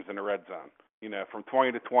kill teams in the red zone. You know, from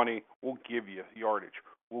 20 to 20, we'll give you yardage.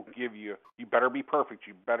 We'll give you better be perfect.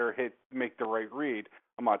 You better make the right read.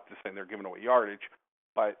 I'm not just saying they're giving away yardage,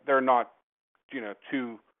 but they're not, you know,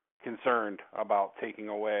 too concerned about taking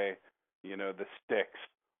away, you know, the sticks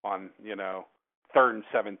on, you know, 3rd and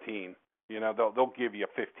 17. You know, they'll give you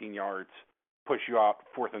 15 yards, push you out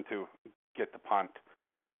 4th and 2, get the punt.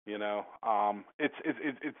 You know, it's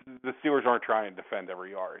the Steelers aren't trying to defend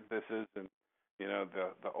every yard. This isn't, you know,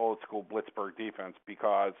 the old school Blitzburg defense,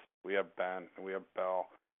 because we have Ben and we have Bell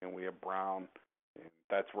and we have Brown, and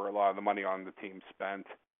that's where a lot of the money on the team spent,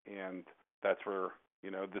 and that's where, you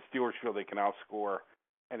know, the Steelers feel they can outscore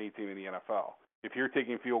any team in the NFL. If you're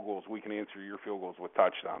taking field goals, we can answer your field goals with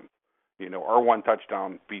touchdowns. You know, our 1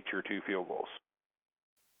 touchdown beats your 2 field goals.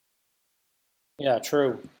 Yeah,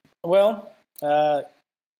 true. Well, I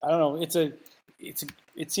don't know.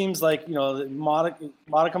 It seems like, you know, the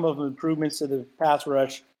modicum of improvements to the pass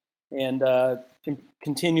rush and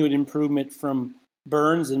continued improvement from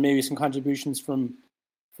Burns and maybe some contributions from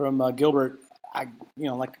Gilbert. You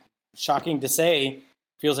know, like, shocking to say,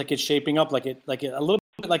 feels like it's shaping up like a little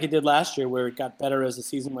bit like it did last year, where it got better as the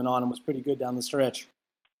season went on and was pretty good down the stretch.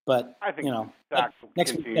 But I think, you know, that will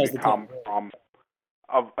next week continue has to the come from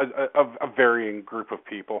a varying group of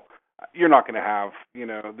people. You're not going to have, you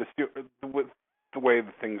know, with the way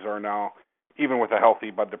the things are now, even with a healthy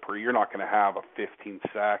Bud Dupree, you're not going to have a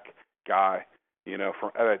 15-sack guy, you know, from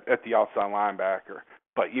at the outside linebacker.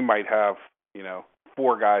 But you might have, you know,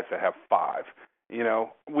 4 guys that have 5. You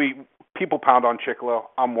know, people pound on Chicolo.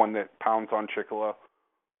 I'm one that pounds on Chicolo.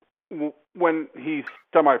 When he's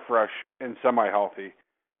semi-fresh and semi-healthy,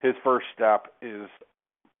 his first step is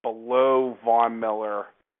below Von Miller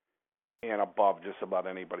and above just about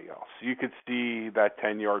anybody else. You could see that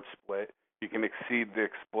 10-yard split. You can exceed the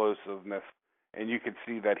explosiveness, and you could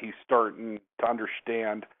see that he's starting to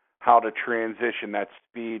understand how to transition that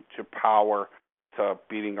speed to power to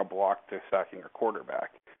beating a block to sacking a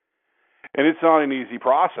quarterback. And it's not an easy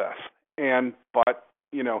process. But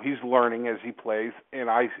he's learning as he plays, and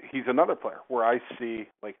he's another player where I see,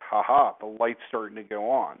 like, the light's starting to go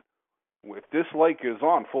on. If this light goes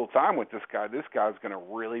on full time with this guy's going to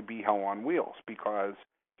really be hell on wheels because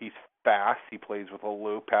he's fast, he plays with a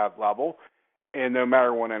low pad level, and no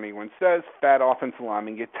matter what anyone says, fat offensive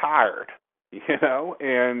linemen get tired,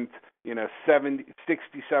 and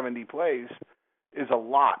 60, 70 plays is a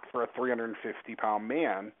lot for a 350-pound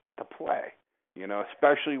man to play,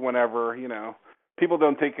 especially whenever, people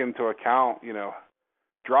don't take into account,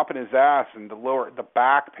 dropping his ass and the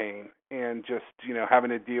back pain and just,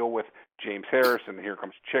 having to deal with James Harrison. Here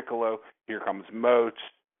comes Chicolo. Here comes Moats,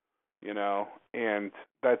 and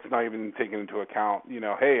that's not even taken into account,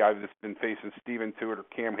 hey, I've just been facing Steven Stewart or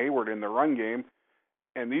Cam Hayward in the run game,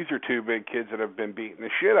 and these are two big kids that have been beating the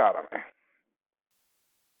shit out of me.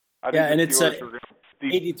 I think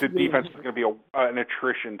the defense is going to be an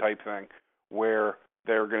attrition type thing where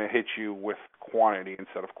they're going to hit you with quantity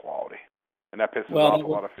instead of quality. And that pisses off a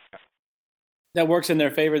lot of fans. That works in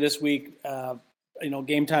their favor this week.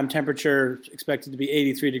 Game time temperature expected to be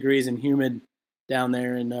 83 degrees and humid down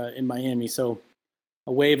there in Miami. So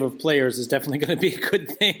a wave of players is definitely going to be a good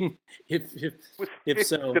thing. If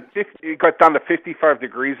so. It got down to 55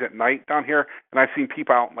 degrees at night down here, and I've seen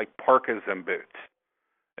people out in like parkas and boots.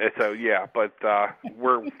 And so, yeah, but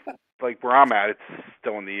we're like where I'm at, it's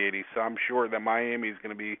still in the 80s. So I'm sure that Miami is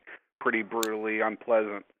going to be pretty brutally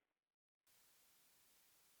unpleasant.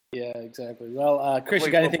 Yeah, exactly. Well, Chris,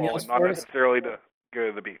 you got anything else for us? Not necessarily to go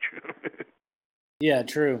to the beach. Yeah,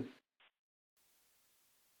 true.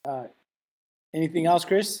 Anything else,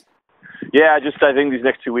 Chris? Yeah, I think these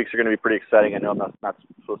next 2 weeks are going to be pretty exciting. I know I'm not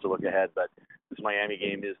supposed to look ahead, but this Miami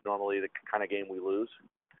game is normally the kind of game we lose,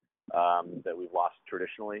 that we've lost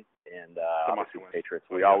traditionally, and obviously the Patriots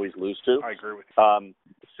we always lose to. I agree with you.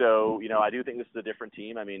 So, I do think this is a different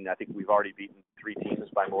team. I mean, I think we've already beaten 3 teams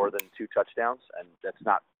by more than 2 touchdowns, and that's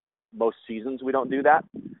not most seasons we don't do that.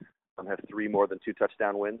 Have 3 more than 2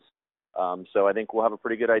 touchdown wins. So I think we'll have a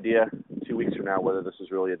pretty good idea 2 weeks from now whether this is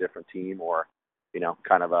really a different team or,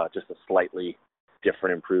 kind of just a slightly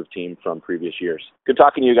different, improved team from previous years. Good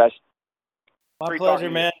talking to you guys. My pleasure,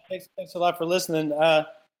 man. Thanks a lot for listening.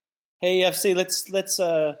 Hey, FC, let's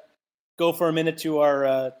go for a minute to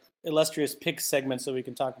our illustrious pick segment so we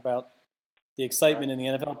can talk about the excitement in the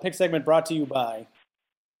NFL. Pick segment brought to you by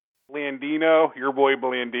Blandino, your boy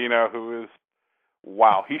Blandino, who is,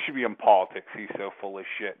 wow, he should be in politics. He's so full of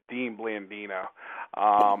shit. Dean Blandino.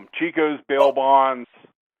 Chico's bail bonds,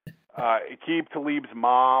 Aqib Talib's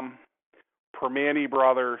mom, Permani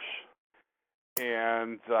Brothers,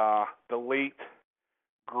 and the late,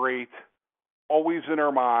 great, always in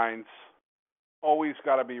our minds, always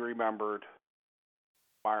got to be remembered,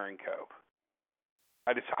 Myron Cope.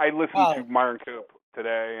 I listened to Myron Cope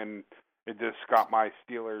today, and it just got my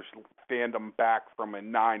Steelers fandom back from a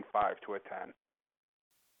 9-5 to a 10.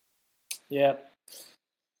 Yeah,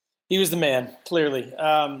 he was the man, clearly.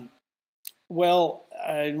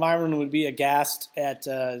 Myron would be aghast at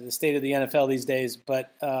the state of the NFL these days,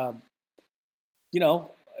 but,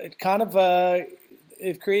 it kind of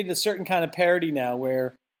it created a certain kind of parity now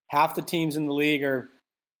where half the teams in the league are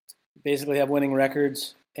basically have winning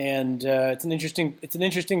records, and it's an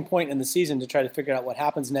interesting point in the season to try to figure out what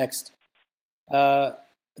happens next.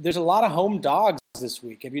 There's a lot of home dogs this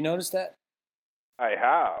week. Have you noticed that? I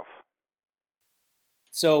have.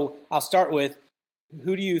 So I'll start with,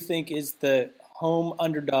 who do you think is the home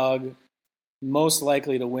underdog most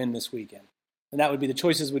likely to win this weekend? And that would be, the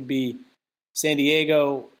choices would be San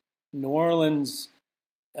Diego, New Orleans,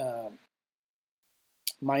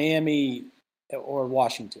 Miami, or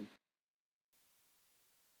Washington.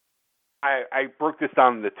 I broke this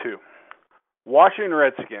down into 2. Washington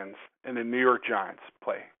Redskins and the New York Giants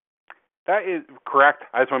play. That is correct.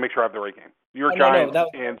 I just want to make sure I have the right game. New York Giants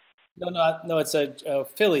and... No, it's a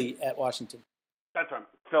Philly at Washington. That's right.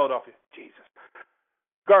 Philadelphia. Jesus.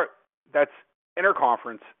 Gart, that's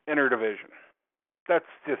interconference, interdivision. That's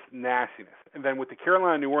just nastiness. And then with the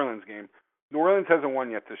Carolina-New Orleans game, New Orleans hasn't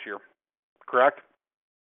won yet this year, correct?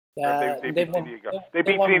 They beat San Diego. They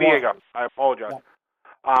beat San Diego. I apologize.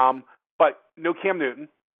 Yeah. But no Cam Newton.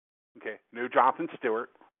 Okay, no Jonathan Stewart.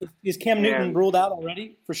 Is Cam Newton ruled out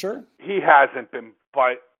already, for sure? He hasn't been,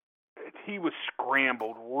 but he was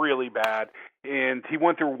scrambled really bad, and he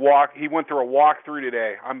went through a walkthrough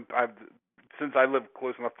today. Since I live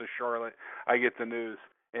close enough to Charlotte, I get the news,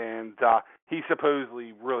 and he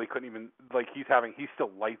supposedly really couldn't even, he's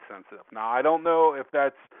still light sensitive. Now I don't know if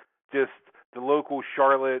that's just the local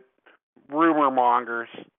Charlotte rumor mongers,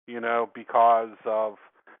 because of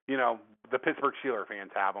the Pittsburgh Steelers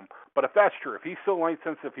fans have him. But if that's true, if he's still light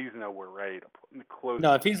sensitive, he's nowhere ready to close.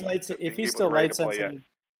 No, if he's still light sensitive,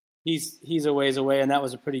 he's a ways away, and that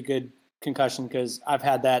was a pretty good concussion because I've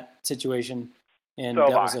had that situation, and so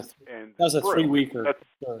that was a 3-weeker.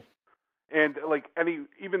 Sure. And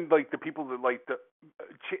even the people that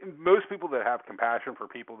most people that have compassion for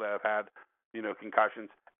people that have had, concussions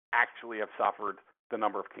actually have suffered the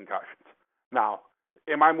number of concussions. Now,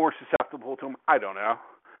 am I more susceptible to them? I don't know.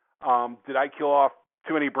 Did I kill off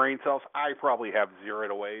too many brain cells? I probably have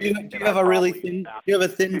zeroed away. Do you have a really thin? Do you have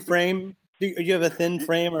a thin frame? Do you have a thin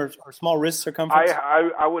frame or small wrist circumference?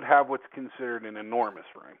 I would have what's considered an enormous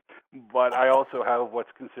frame, but I also have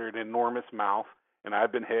what's considered an enormous mouth, and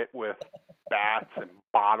I've been hit with bats and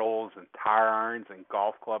bottles and tire irons and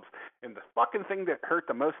golf clubs, and the fucking thing that hurt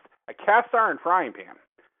the most, a cast iron frying pan.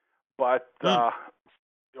 But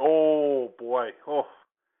oh boy,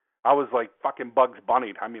 I was like fucking Bugs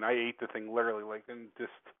Bunnied. I mean, I ate the thing literally,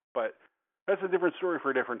 but that's a different story for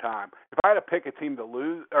a different time. If I had to pick a team to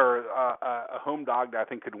lose or a home dog that I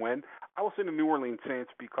think could win, I will say the New Orleans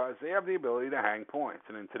Saints because they have the ability to hang points.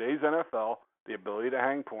 And in today's NFL, the ability to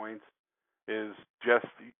hang points is just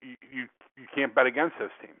you can't bet against those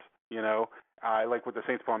teams. I like what the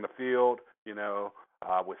Saints put on the field.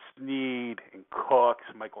 With Snead and Cooks,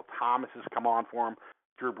 Michael Thomas has come on for him.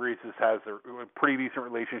 Drew Brees has a pretty decent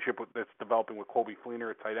relationship that's developing with Colby Fleener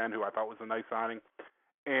at tight end, who I thought was a nice signing.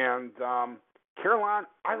 And Carolina,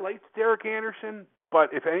 I liked Derek Anderson,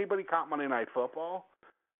 but if anybody caught Monday Night Football,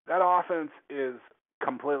 that offense is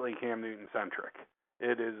completely Cam Newton-centric.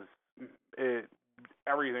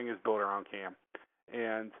 Everything is built around Cam.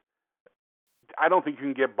 And I don't think you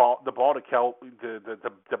can get the ball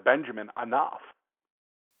to Benjamin enough,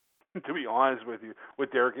 to be honest with you,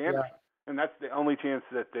 with Derek Anderson. Yeah. And that's the only chance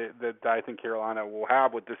that I think Carolina will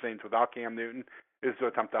have with the Saints without Cam Newton is to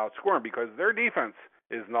attempt to outscore him because their defense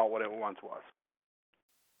is not what it once was.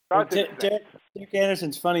 Derek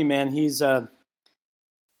Anderson's funny, man. He's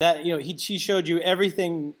he showed you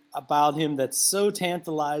everything about him that's so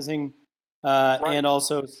tantalizing, and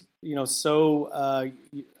also so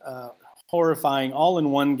horrifying, all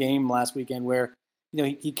in one game last weekend. Where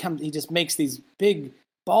he just makes these big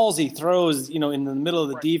ballsy throws, in the middle of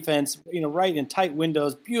the defense, right in tight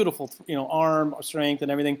windows, beautiful, arm strength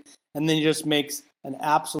and everything, and then he just makes an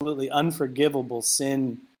absolutely unforgivable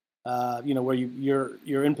sin. Where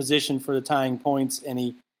you're in position for the tying points, and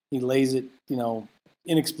he lays it,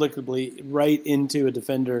 inexplicably right into a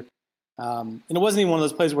defender. And it wasn't even one of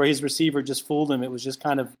those plays where his receiver just fooled him. It was just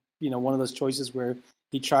kind of, one of those choices where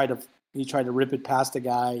he tried to rip it past a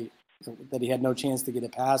guy that he had no chance to get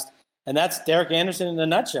it past. And that's Derek Anderson in a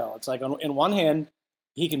nutshell. It's like in one hand,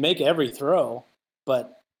 he can make every throw,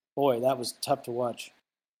 but boy, that was tough to watch.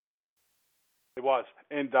 It was.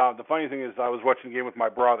 And the funny thing is I was watching the game with my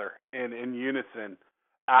brother, and in unison,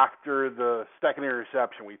 after the second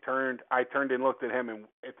interception, I turned and looked at him, and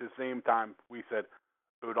at the same time, we said,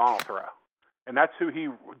 O'Donnell throw. And that's who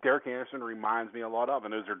Derek Anderson reminds me a lot of,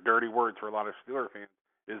 and those are dirty words for a lot of Steelers fans,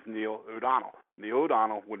 is Neil O'Donnell. Neil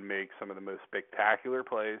O'Donnell would make some of the most spectacular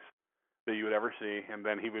plays that you would ever see, and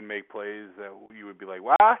then he would make plays that you would be like,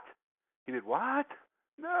 what? He did what?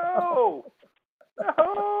 No!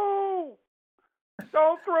 No!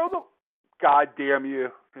 Don't throw the... God damn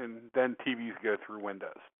you. And then TVs go through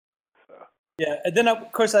windows. So. Yeah, and then,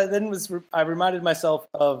 of course, I reminded myself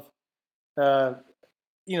of, the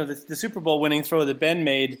Super Bowl winning throw that Ben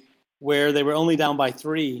made where they were only down by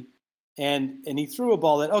 3, and he threw a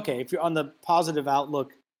ball that, okay, if you're on the positive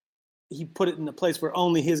outlook, he put it in a place where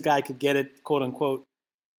only his guy could get it, quote unquote.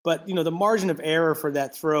 But, the margin of error for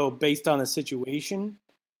that throw based on the situation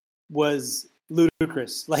was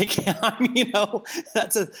ludicrous. Like,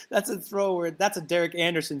 that's a throw where that's a Derek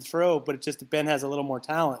Anderson throw, but it's just Ben has a little more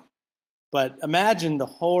talent. But imagine the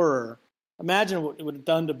horror. Imagine what it would have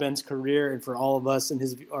done to Ben's career and for all of us and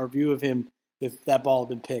our view of him if that ball had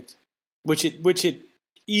been picked, which it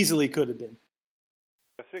easily could have been.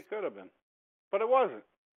 Yes, it could have been, but it wasn't.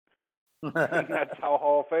 And that's how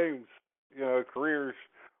Hall of Fame's, careers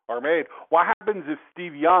are made. What happens if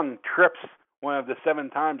Steve Young trips one of the 7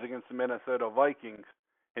 times against the Minnesota Vikings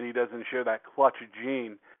and he doesn't show that clutch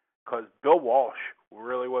gene? Because Bill Walsh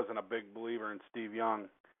really wasn't a big believer in Steve Young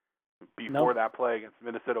before that play against the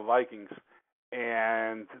Minnesota Vikings.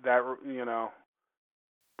 And that,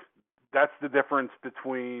 that's the difference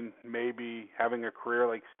between maybe having a career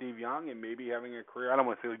like Steve Young and maybe having a career, I don't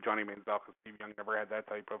want to say like Johnny Manziel because Steve Young never had that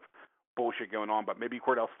type of bullshit going on, but maybe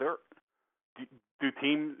Cordell Stewart. Do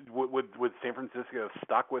teams, would San Francisco have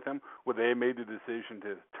stuck with him? Would they have made the decision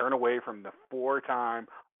to turn away from the 4-time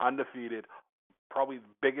undefeated, probably the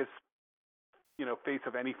biggest face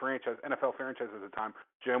of any franchise, NFL franchise at the time,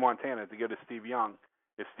 Joe Montana, to go to Steve Young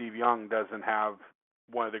if Steve Young doesn't have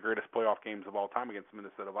one of the greatest playoff games of all time against the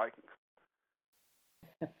Minnesota Vikings.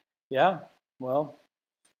 Yeah, well,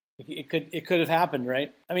 it could have happened,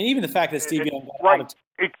 right? I mean, even the fact that Steve Young got right. out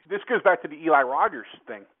of This goes back to the Eli Rogers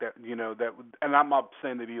thing and I'm not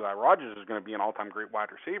saying that Eli Rogers is going to be an all-time great wide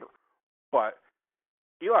receiver, but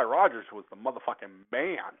Eli Rogers was the motherfucking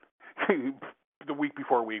man the week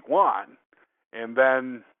before week 1, and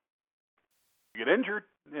then you get injured,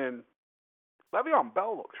 and Le'Veon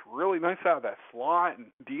Bell looks really nice out of that slot, and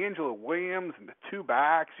D'Angelo Williams and the two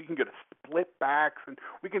backs. You can get a split backs, and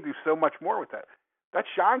we can do so much more with that. That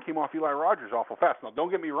shine came off Eli Rogers awful fast. Now, don't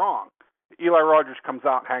get me wrong. Eli Rogers comes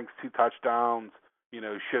out, hangs 2 touchdowns,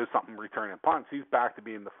 shows something returning punts. He's back to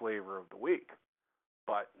being the flavor of the week.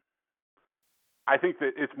 But I think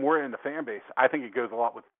that it's more in the fan base. I think it goes a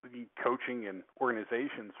lot with the coaching and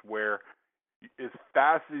organizations where as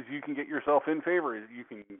fast as you can get yourself in favor, you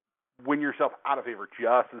can win yourself out of favor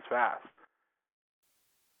just as fast.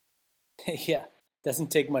 Yeah, doesn't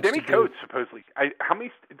take much Sammy to do. Coates, supposedly.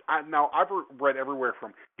 Now, I've read everywhere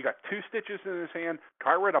from he got 2 stitches in his hand to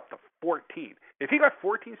I read up to 14. If he got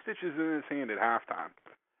 14 stitches in his hand at halftime,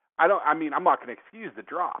 I'm not going to excuse the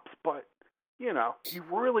drops, but, you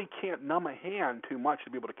really can't numb a hand too much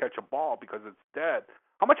to be able to catch a ball because it's dead.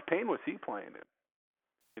 How much pain was he playing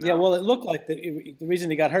in? Yeah, well, it looked like the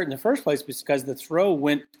reason he got hurt in the first place was because the throw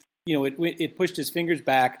went, it pushed his fingers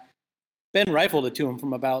back. Ben rifled it to him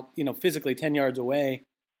from about, physically 10 yards away.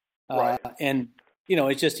 Right. And,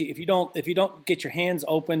 it's just if you don't get your hands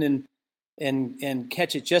open and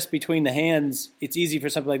catch it just between the hands, it's easy for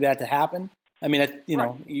something like that to happen. I mean,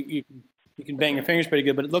 you can bang your fingers pretty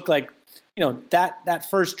good, but it looked like, that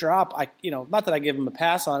first drop, not that I give him a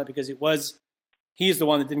pass on it because he's the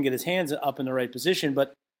one that didn't get his hands up in the right position,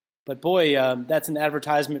 but boy, that's an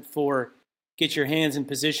advertisement for get your hands in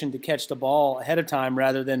position to catch the ball ahead of time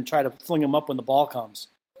rather than try to fling them up when the ball comes.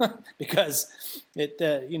 Because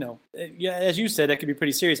as you said, that could be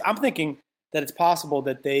pretty serious. I'm thinking that it's possible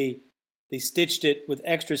that they stitched it with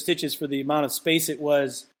extra stitches for the amount of space it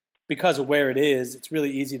was because of where it is. It's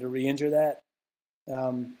really easy to re-injure that.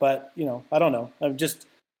 But I don't know. I'm just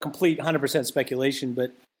complete 100% speculation,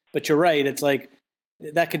 but you're right. It's like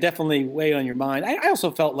that could definitely weigh on your mind. I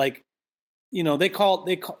also felt like, they call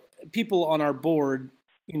people on our board,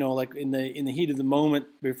 like in the heat of the moment,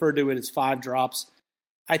 referred to it as 5 drops.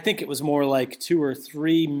 I think it was more like 2 or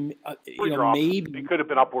 3, drops. Maybe. It could have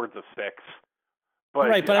been upwards of 6. But,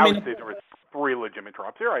 right, but I would say there was 3 legitimate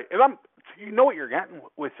drops. You're right. And you know what you're getting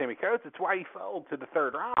with Sammy Coates. It's why he fell to the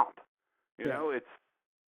 3rd round. It's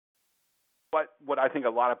but what I think a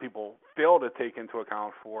lot of people fail to take into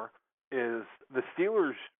account for is the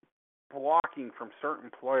Steelers' blocking from certain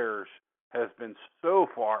players has been so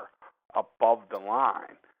far above the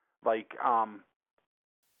line. Like, I'm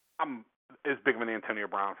as big of an Antonio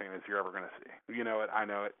Brown fan as you're ever going to see. You know it. I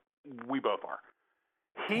know it. We both are.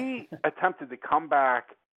 He attempted to come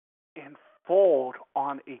back and fold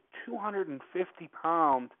on a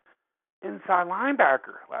 250-pound inside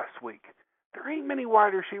linebacker last week. There ain't many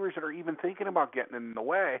wide receivers that are even thinking about getting in the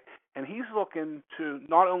way, and he's looking to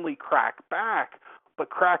not only crack back, but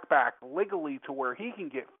crack back legally to where he can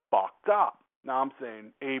get fucked up. Now I'm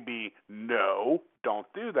saying, AB, no, don't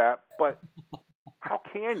do that, but how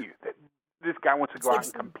can you? This guy wants to go out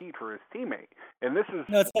and compete for his teammate, and this is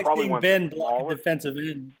it's like probably seeing one Ben of the block a smallest. defensive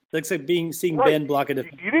end. Looks like seeing Right. Ben block a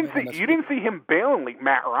defensive end. You didn't see him bailing like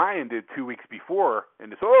Matt Ryan did 2 weeks before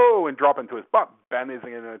and just and drop into his butt. Ben isn't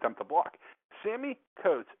going to attempt to block. Sammy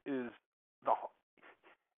Coates is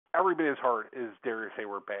every bit as hard as Darius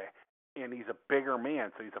Hayward-Bay, and he's a bigger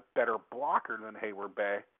man, so he's a better blocker than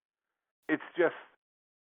Hayward-Bay. It's just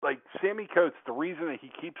like Sammy Coates. The reason that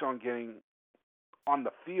he keeps on getting on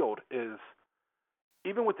the field is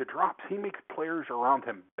even with the drops, he makes players around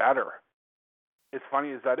him better. As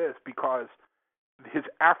funny as that is, because his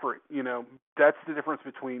effort, that's the difference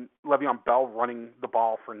between Le'Veon Bell running the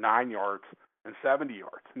ball for 9 yards and 70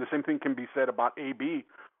 yards. And the same thing can be said about AB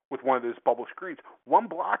with one of those bubble screens. One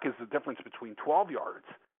block is the difference between 12 yards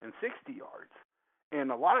and 60 yards.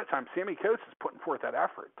 And a lot of times, Sammy Coates is putting forth that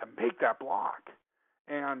effort to make that block.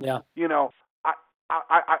 And,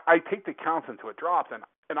 I take the counts into it drops,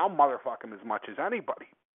 and I'll motherfuck him as much as anybody.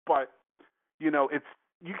 But, it's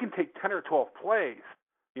you can take 10 or 12 plays,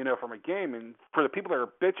 from a game, and for the people that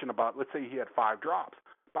are bitching about, let's say he had 5 drops,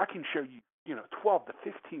 but I can show you, 12 to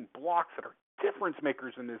 15 blocks that are difference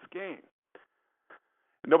makers in this game.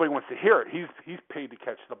 Nobody wants to hear it. He's paid to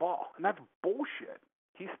catch the ball, and that's bullshit.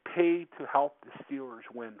 He's paid to help the Steelers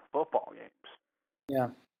win football games. Yeah.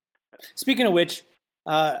 Speaking of which,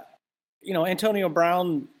 Antonio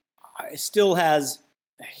Brown still has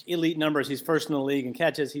elite numbers. He's first in the league in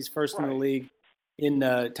catches. He's first in the league in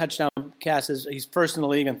touchdown passes. He's first in the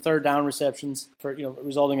league in third down receptions for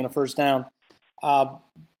resulting in a first down. I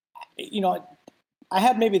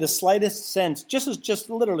had maybe the slightest sense, just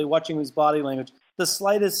literally watching his body language, the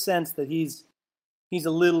slightest sense that he's a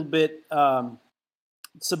little bit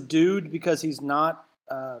subdued because he's not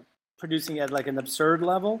producing at like an absurd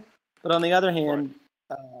level. But on the other hand,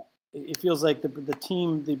 it feels like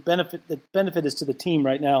the benefit is to the team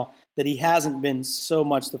right now that he hasn't been so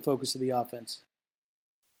much the focus of the offense.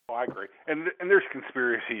 Oh, I agree. And there's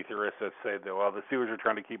conspiracy theorists that say that, well, the Steelers are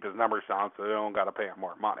trying to keep his numbers down so they don't got to pay him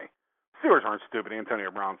more money. Steelers aren't stupid.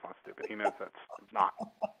 Antonio Brown's not stupid. He knows that's not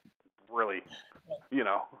really,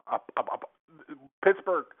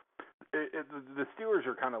 Pittsburgh. The Steelers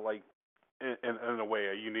are kind of like, in a way,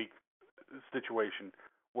 a unique situation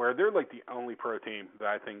where they're like the only pro team that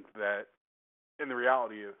I think that, in the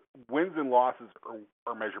reality, of wins and losses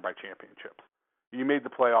are measured by championships. You made the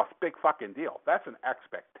playoffs, big fucking deal. That's an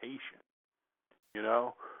expectation.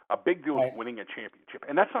 A big deal is winning a championship,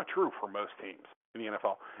 and that's not true for most teams in the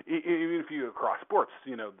NFL. Even if you across sports,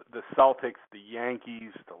 the Celtics, the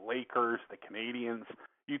Yankees, the Lakers, the Canadians,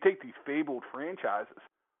 you take these fabled franchises.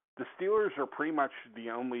 The Steelers are pretty much the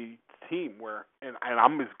only team where, and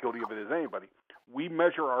I'm as guilty of it as anybody, we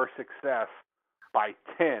measure our success by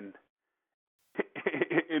 10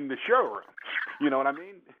 in the showroom. You know what I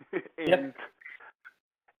mean? And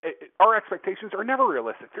our expectations are never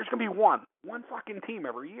realistic. There's going to be one fucking team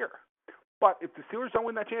every year. But if the Steelers don't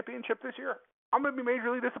win that championship this year, I'm going to be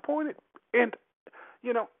majorly disappointed. And,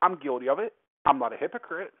 I'm guilty of it. I'm not a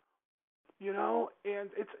hypocrite. And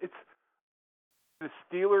it's the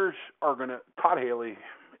Steelers are going to – Todd Haley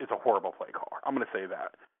is a horrible play caller. I'm going to say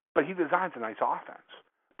that. But he designs a nice offense.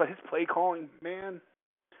 But his play calling, man,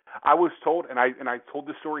 I was told, and I told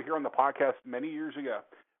this story here on the podcast many years ago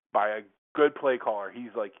by a good play caller.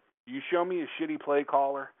 He's like, you show me a shitty play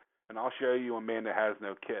caller, and I'll show you a man that has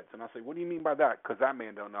no kids. And I'll say, what do you mean by that? Because that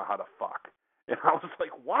man don't know how to fuck. And I was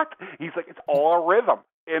like, what? He's like, it's all a rhythm.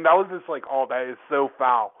 And I was just like, oh, that is so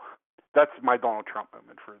foul. That's my Donald Trump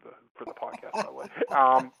moment for the podcast, by the way.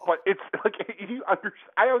 But it's like,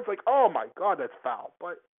 I was like, oh my God, that's foul.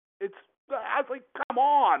 But I was like, come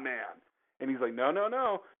on, man. And he's like,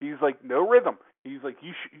 no. He's like, no rhythm. He's like,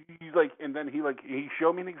 he's like, and then he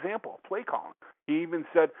showed me an example of play calling. He even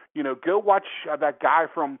said, go watch that guy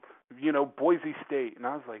from, Boise State. And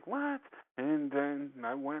I was like, what? And then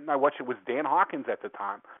I went and I watched it. It was Dan Hawkins at the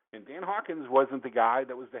time. And Dan Hawkins wasn't the guy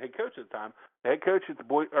that was the head coach at the time. The head coach at the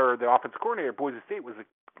offensive coordinator at Boise State was a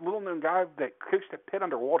little-known guy that coached at Pitt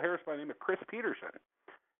under Walt Harris by the name of Chris Peterson.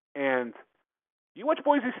 And you watch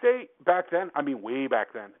Boise State back then, way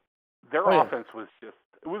back then, their offense was just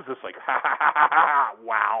like,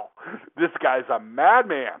 wow, this guy's a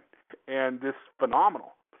madman. And this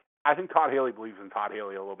phenomenal. I think Todd Haley believes in Todd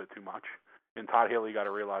Haley a little bit too much. And Todd Haley got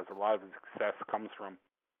to realize a lot of his success comes from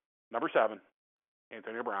number 7,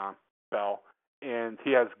 Antonio Brown, Bell, and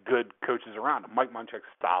he has good coaches around him. Mike Munchak's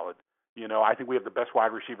solid. I think we have the best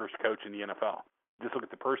wide receivers coach in the NFL. Just look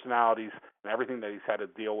at the personalities and everything that he's had to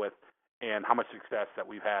deal with and how much success that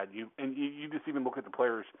we've had. You just even look at the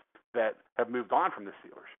players that have moved on from the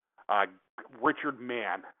Steelers. Richard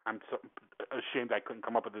Mann. I'm so ashamed I couldn't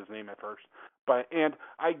come up with his name at first. And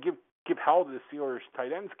I give hell to the Steelers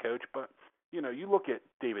tight ends coach, but you look at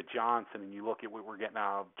David Johnson and you look at what we're getting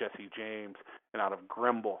out of Jesse James and out of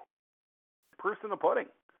Grimble. Proof in the pudding.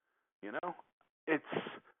 It's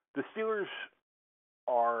the Steelers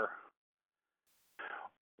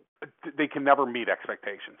they can never meet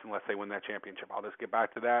expectations unless they win that championship. I'll just get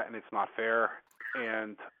back to that, and it's not fair.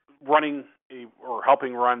 And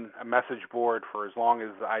helping run a message board for as long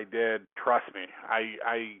as I did, trust me,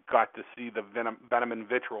 I got to see the venom and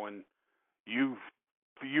vitriol, and you've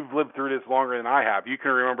lived through this longer than I have. You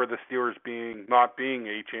can remember the Steelers not being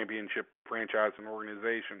a championship franchise and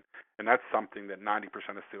organization, and that's something that 90%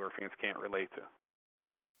 of Steeler fans can't relate to.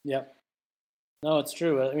 Yep. No, it's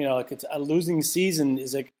true. It's a losing season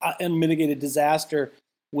is like an unmitigated disaster.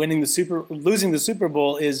 Losing the Super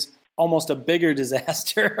Bowl is almost a bigger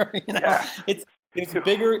disaster. Yeah. It's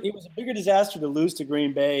bigger. It was a bigger disaster to lose to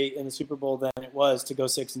Green Bay in the Super Bowl than it was to go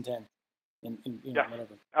 6-10. Whatever.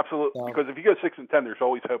 Absolutely. So, because if you go 6-10, there's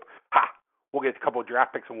always hope. We'll get a couple of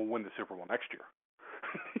draft picks and we'll win the Super Bowl next year.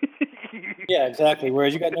 Yeah, exactly.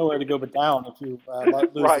 Whereas you got nowhere to go but down if you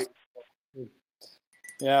lose. Right.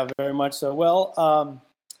 Yeah, very much so. Well,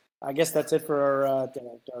 I guess that's it for our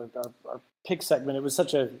pick segment. It was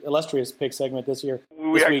such an illustrious pick segment this year.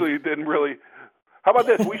 We actually didn't really How about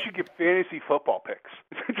this? We should give fantasy football picks.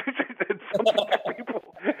 It's something that people,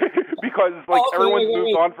 because everyone's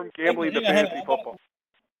moved on from gambling to fantasy football.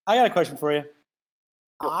 I got a question for you.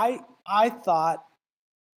 I thought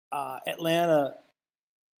Atlanta,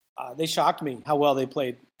 they shocked me how well they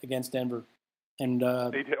played against Denver, and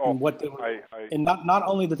they did. and what they were, and not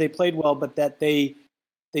only that they played well, but that they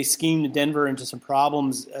schemed Denver into some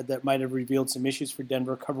problems that might have revealed some issues for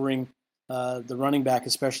Denver covering the running back,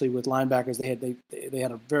 especially with linebackers. They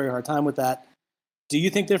had a very hard time with that. Do you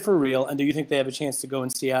think they're for real, and do you think they have a chance to go in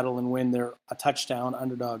Seattle and win? They're a touchdown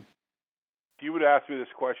underdog. If you would ask me this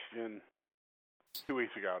question 2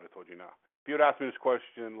 weeks ago, I would have told you no. If you would ask me this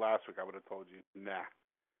question last week, I would have told you nah.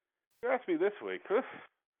 If you ask me this week,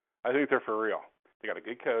 I think they're for real. They got a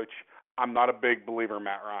good coach. I'm not a big believer in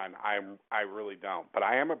Matt Ryan. I really don't. But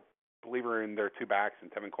I am a believer in their two backs, in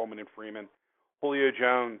Tevin Coleman and Freeman. Julio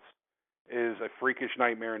Jones is a freakish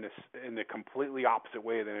nightmare in the completely opposite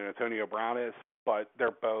way than Antonio Brown is. But they're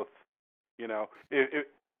both,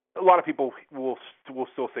 a lot of people will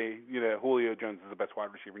still say, Julio Jones is the best wide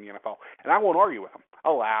receiver in the NFL. And I won't argue with them.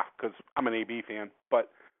 I'll laugh because I'm an AB fan. But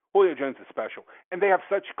Julio Jones is special. And they have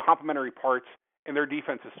such complementary parts, and their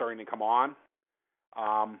defense is starting to come on.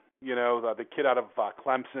 The kid out of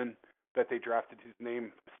Clemson that they drafted, his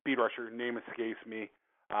name, speed rusher, name escapes me.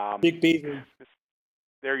 Big Beaver.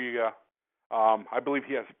 There you go. I believe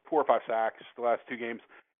he has 4 or 5 sacks the last 2 games.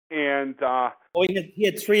 And he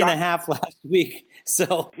had 3.5 last week.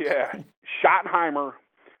 So yeah, Schottenheimer.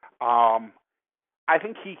 I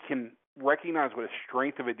think he can recognize what a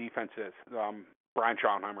strength of a defense is. Brian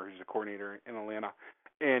Schottenheimer, who's a coordinator in Atlanta,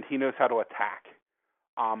 and he knows how to attack.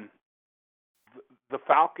 The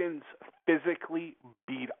Falcons physically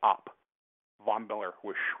beat up Von Miller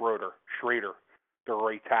with Schrader, their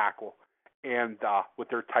right tackle, and with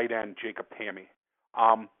their tight end, Jacob Tamme.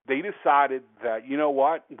 They decided that, you know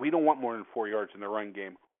what, we don't want more than 4 yards in the run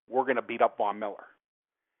game. We're going to beat up Von Miller.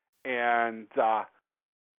 And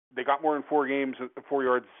they got more than 4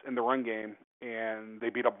 yards in the run game, and they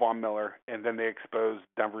beat up Von Miller, and then they exposed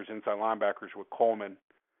Denver's inside linebackers with Coleman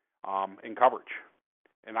in coverage.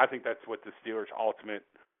 And I think that's what the Steelers' ultimate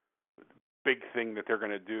big thing that they're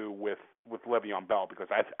going to do with Le'Veon Bell, because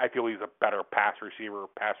I feel he's a better pass receiver,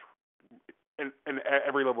 in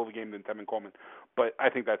every level of the game than Tevin Coleman. But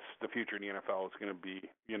I think that's the future in the NFL. It's going to be,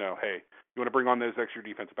 hey, you want to bring on those extra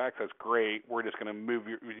defensive backs? That's great. We're just going to move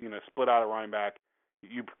split out a running back.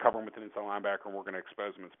 You cover him with an inside linebacker, and we're going to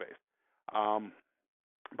expose him in space.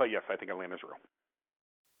 But yes, I think Atlanta's real.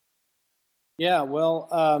 Yeah, well,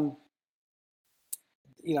 I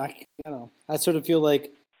don't know. I sort of feel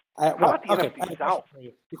like. How about the NFC South?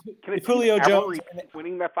 Can Julio Jones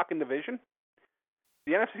winning that fucking division?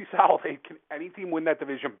 The NFC South, can any team win that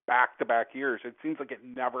division back-to-back years? It seems like it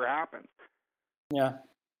never happens. Yeah,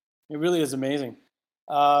 it really is amazing.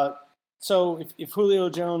 So if Julio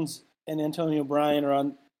Jones and Antonio Brown are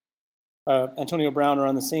on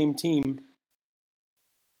the same team,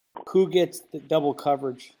 who gets the double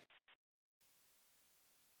coverage?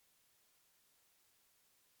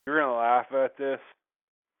 You're going to laugh at this.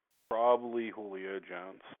 Probably Julio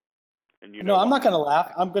Jones. And No, I'm not going to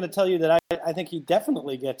laugh. I'm going to tell you that I think he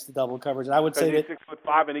definitely gets the double coverage. I would say he's that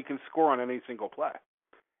 6'5" and he can score on any single play.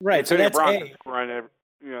 Right. Antonio So that's Brown can score on every,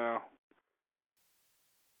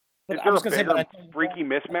 Is there a bigger freaky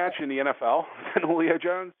mismatch in the NFL than Julio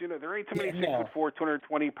Jones? There ain't too many 6'4",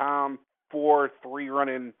 220-pound, 4'3"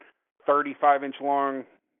 running, 35-inch long,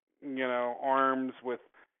 arms with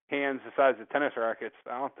hands the size of tennis rackets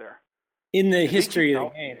out there. In the history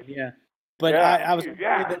of the game, yeah. But I was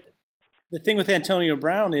the thing with Antonio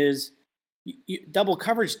Brown is double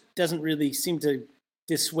coverage doesn't really seem to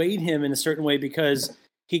dissuade him in a certain way, because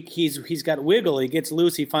he's got wiggle. He gets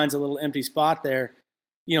loose. He finds a little empty spot there.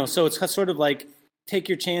 So it's sort of like take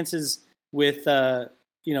your chances with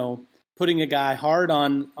putting a guy hard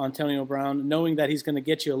on Antonio Brown, knowing that he's going to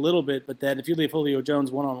get you a little bit, but that if you leave Julio Jones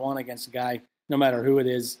one-on-one against a guy, no matter who it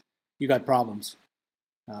is, you got problems.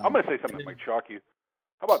 I'm going to say something that might shock you.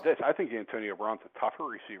 How about this? I think Antonio Brown's a tougher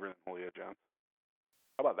receiver than Julio Jones.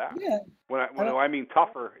 How about that? Yeah. When I mean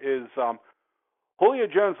tougher is Julio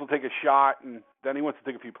Jones will take a shot, and then he wants to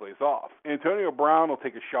take a few plays off. Antonio Brown will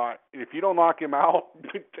take a shot, and if you don't knock him out,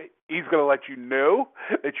 he's going to let you know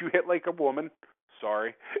that you hit like a woman.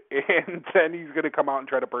 Sorry. And then he's going to come out and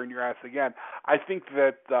try to burn your ass again. I think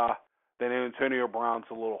that Antonio Brown's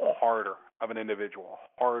a little harder of an individual,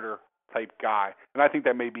 harder type guy. And I think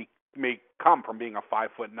that may come from being a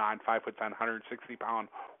 5'9", 5'10", 160-pound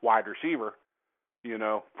wide receiver,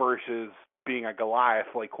 versus being a Goliath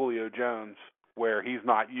like Julio Jones, where he's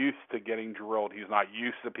not used to getting drilled. He's not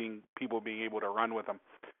used to people being able to run with him.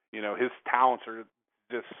 His talents are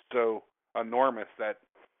just so enormous that,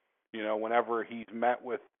 whenever he's met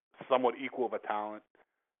with somewhat equal of a talent,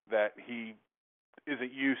 that he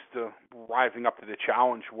isn't used to rising up to the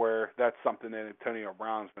challenge, where that's something that Antonio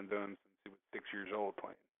Brown's been doing since he was 6 years old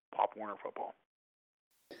playing Pop Warner football.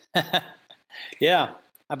 Yeah,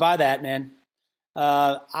 I buy that, man.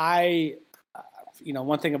 One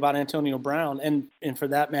thing about Antonio Brown, and for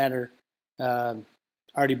that matter,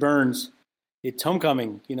 Artie Burns, it's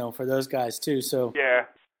homecoming, for those guys too. So yeah.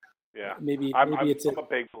 Maybe I'm it's a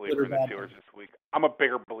big believer in the Steelers this week. I'm a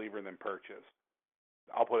bigger believer than Purchase.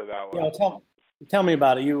 I'll put it that way. Yeah, tell me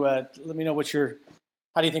about it. You let me know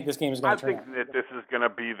how do you think this game is going to turn out? I think that this is going to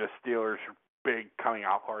be the Steelers' big coming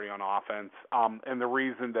out party on offense. And the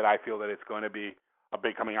reason that I feel that it's going to be a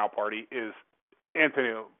big coming out party is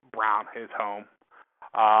Antonio Brown is home.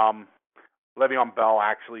 Le'Veon Bell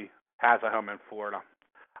actually has a home in Florida.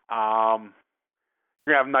 You're going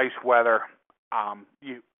to have nice weather. I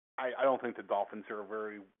don't think the Dolphins are a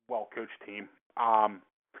very well-coached team.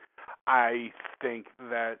 I think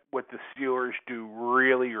that what the Steelers do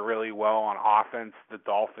really, really well on offense, the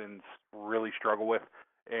Dolphins really struggle with.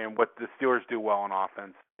 And what the Steelers do well on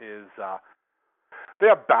offense is they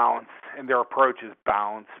have balance, and their approach is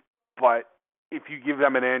balance. But if you give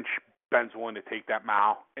them an inch, Ben's willing to take that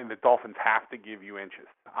mile, and the Dolphins have to give you inches.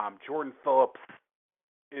 Jordan Phillips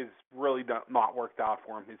is really not worked out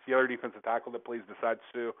for him. It's the other defensive tackle that plays beside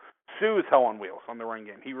Sue. Sue is hell on wheels on the run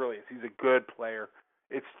game. He really is. He's a good player.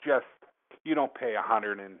 It's just you don't pay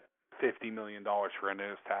 $150 million for a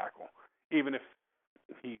nose tackle, even if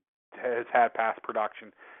he has had past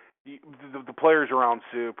production. The players around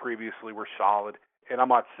Sue previously were solid, and I'm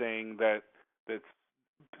not saying that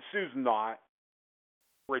Sue's not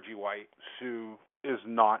Reggie White. Sue is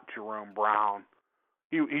not Jerome Brown.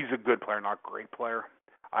 He's a good player, not a great player.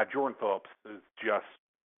 Jordan Phillips is just,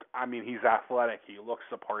 he's athletic. He looks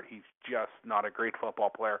the part. He's just not a great football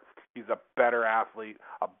player. He's a better athlete,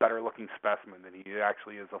 a better-looking specimen than he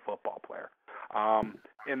actually is a football player.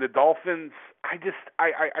 And the Dolphins, I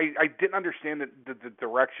didn't understand the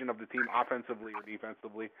direction of the team offensively or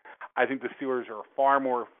defensively. I think the Steelers are a far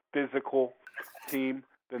more physical team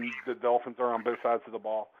than the Dolphins are on both sides of the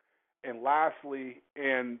ball. And lastly,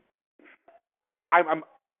 I'm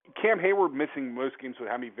Cam Hayward missing most games would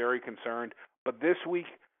have me very concerned. But this week,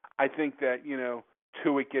 I think that,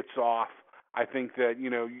 Tuitt gets off. I think that,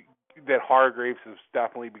 that Hargraves has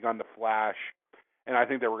definitely begun to flash. And I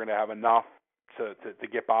think that we're going to have enough to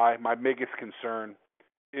get by. My biggest concern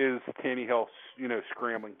is Tannehill,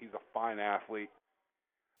 scrambling. He's a fine athlete.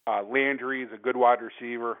 Landry is a good wide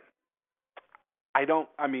receiver.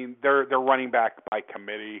 They're running back by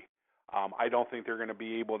committee. I don't think they're going to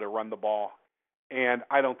be able to run the ball. And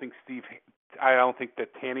I don't think that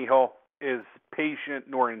Tannehill is patient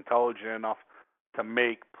nor intelligent enough to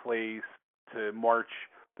make plays to march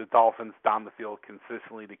the Dolphins down the field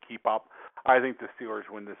consistently to keep up. I think the Steelers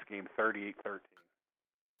win this game 38-13.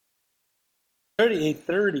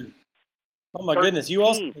 38-30. Oh, my goodness. You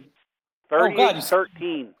also...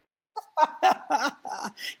 38-13.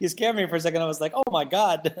 You scared me for a second. I was like, oh, my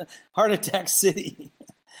God. Heart Attack City.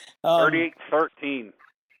 38-13.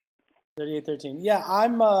 38-13. Yeah,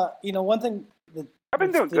 I'm, one thing that... I've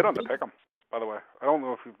been doing good on the pick'em, by the way. I don't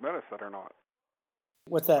know if you've noticed that or not.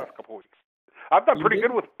 What's that? The last couple of weeks. I've done pretty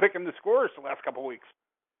good with picking the scores the last couple of weeks.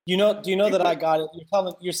 Do you know that I got it?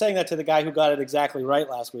 You're saying that to the guy who got it exactly right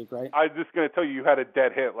last week, right? I was just going to tell you had a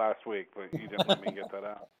dead hit last week, but you didn't let me get that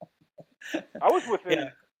out. I was within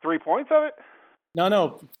 3 points of it.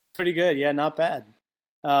 No, pretty good. Yeah, not bad.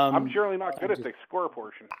 I'm surely not good at the score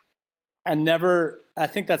portion. I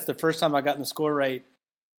think that's the first time I got in the score right,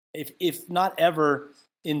 if not ever,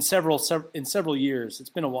 in several years. It's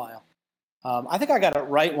been a while. I think I got it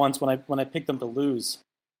right once when I picked them to lose.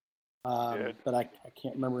 But I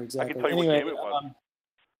can't remember exactly. I can tell you what game it was.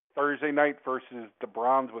 Thursday night versus the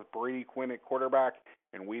Browns with Brady Quinn at quarterback,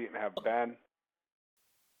 and we didn't have Ben.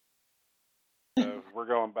 So we're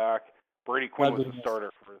going back. Brady Quinn was the starter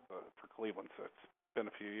for Cleveland, so it's been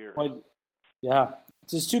a few years. Yeah.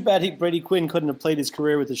 It's just too bad Brady Quinn couldn't have played his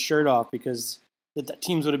career with his shirt off, because the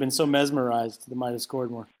teams would have been so mesmerized they might have scored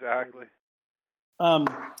more. Exactly.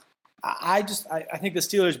 I think the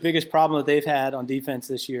Steelers' biggest problem that they've had on defense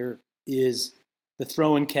this year is the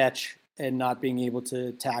throw and catch and not being able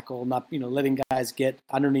to tackle, not letting guys get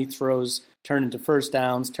underneath throws, turn into first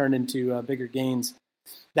downs, turn into bigger gains.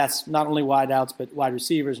 That's not only wideouts, but wide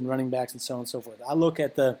receivers and running backs and so on and so forth. I look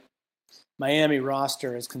at the Miami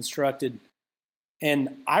roster as constructed,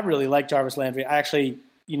 and I really like Jarvis Landry. I actually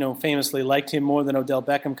famously liked him more than Odell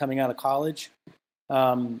Beckham coming out of college.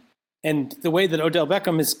 And the way that Odell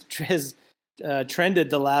Beckham has trended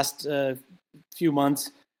the last few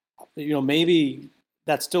months, maybe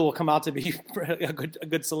that still will come out to be a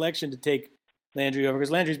good selection to take Landry over,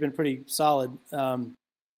 because Landry's been pretty solid.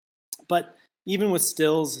 But even with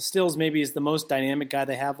Stills maybe is the most dynamic guy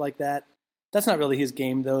they have like that. That's not really his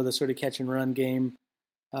game, though, the sort of catch and run game.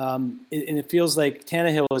 And it feels like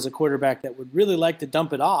Tannehill is a quarterback that would really like to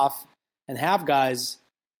dump it off and have guys,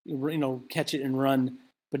 catch it and run,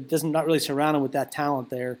 but doesn't not really surround him with that talent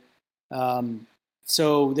there.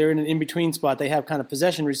 So they're in an in-between spot. They have kind of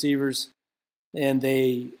possession receivers, and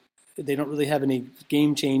they don't really have any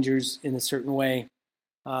game changers in a certain way.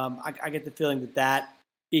 I get the feeling that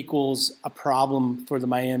equals a problem for the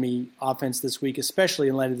Miami offense this week, especially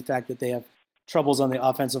in light of the fact that they have troubles on the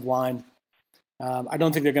offensive line. I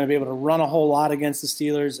don't think they're going to be able to run a whole lot against the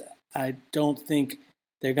Steelers. I don't think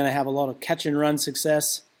they're going to have a lot of catch and run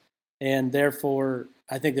success, and therefore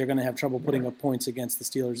I think they're going to have trouble putting up points against the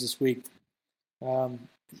Steelers this week.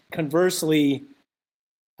 Conversely,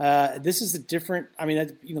 this is a different. I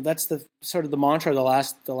mean, that's the sort of the mantra the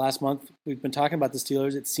last month we've been talking about the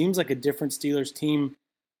Steelers. It seems like a different Steelers team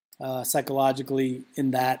psychologically,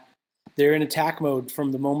 in that they're in attack mode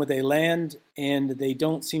from the moment they land, and they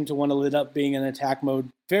don't seem to want to let up being in attack mode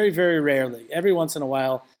very, very rarely. Every once in a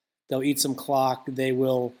while, they'll eat some clock. They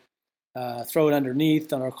will throw it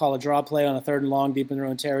underneath or call a draw play on a 3rd and long deep in their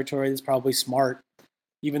own territory. That's probably smart,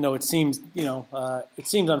 even though it seems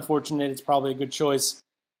unfortunate. It's probably a good choice.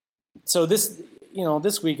 So this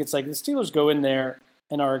week, it's like the Steelers go in there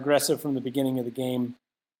and are aggressive from the beginning of the game.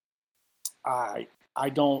 I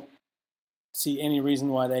don't see any reason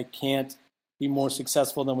why they can't be more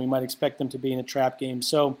successful than we might expect them to be in a trap game.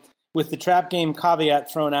 So with the trap game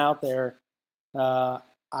caveat thrown out there,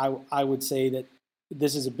 I would say that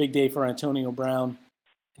this is a big day for Antonio Brown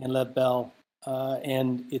and Lev Bell,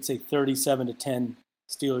 and it's a 37-10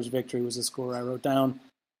 Steelers victory was the score I wrote down.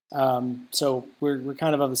 So we're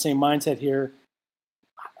kind of the same mindset here.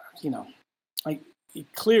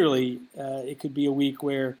 Clearly it could be a week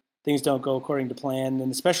where things don't go according to plan,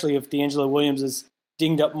 and especially if D'Angelo Williams is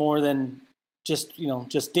dinged up more than just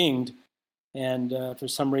dinged, and for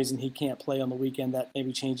some reason he can't play on the weekend, that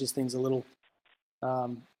maybe changes things a little.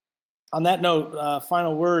 On that note,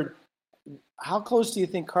 final word, how close do you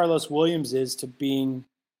think Carlos Williams is to being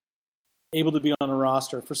able to be on a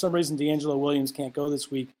roster? For some reason, D'Angelo Williams can't go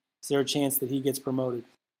this week. Is there a chance that he gets promoted?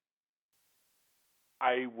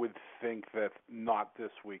 I would think that not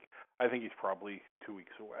this week. I think he's probably 2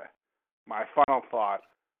 weeks away. My final thought,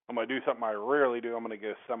 I'm going to do something I rarely do. I'm going to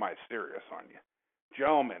go semi-serious on you.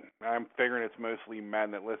 Gentlemen, I'm figuring it's mostly men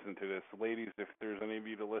that listen to this. Ladies, if there's any of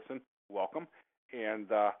you to listen, welcome. And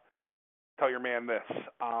tell your man this.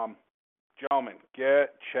 Gentlemen,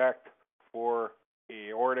 get checked for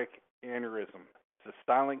aortic aneurysm. It's a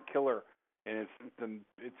silent killer, and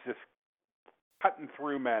it's just cutting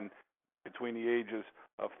through men between the ages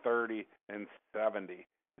of 30 and 70.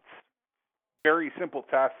 It's very simple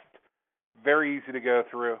test, very easy to go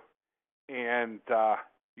through, and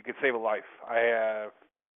you could save a life. I have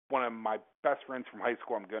one of my best friends from high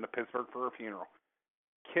school. I'm going to Pittsburgh for a funeral.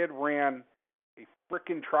 Kid ran a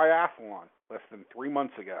frickin' triathlon less than 3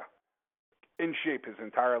 months ago. In shape his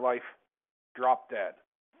entire life, dropped dead.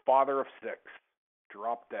 Father of 6,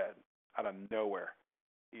 dropped dead out of nowhere.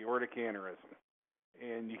 Aortic aneurysm.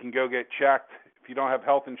 And you can go get checked. If you don't have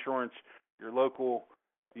health insurance, your local,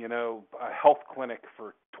 health clinic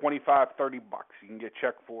for $25-$30 you can get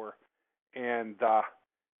checked for, and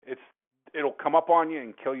it'll come up on you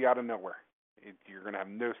and kill you out of nowhere. You're gonna have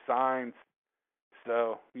no signs.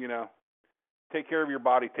 So take care of your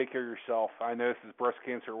body, take care of yourself. I know this is Breast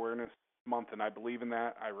Cancer Awareness Month, and I believe in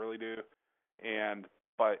that. I really do.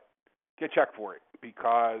 But get checked for it,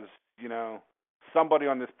 because somebody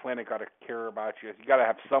on this planet got to care about you. You got to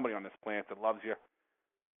have somebody on this planet that loves you.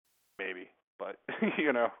 Maybe. But,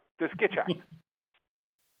 just get checked.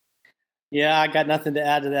 Yeah, I got nothing to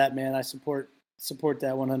add to that, man. I support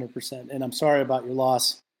that 100%. And I'm sorry about your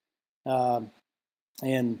loss.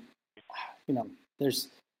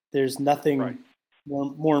 There's nothing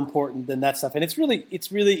more important than that stuff. And it's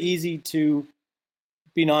really easy to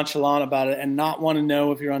be nonchalant about it and not want to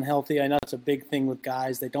know if you're unhealthy. I know it's a big thing with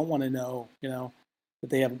guys. They don't want to know, that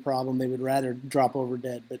they have a problem. They would rather drop over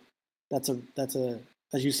dead. But that's a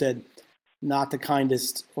as you said, not the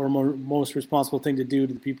kindest or most responsible thing to do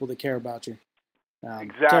to the people that care about you.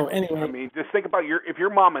 Exactly. So anyway, I mean, just think about if your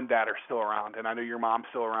mom and dad are still around, and I know your mom's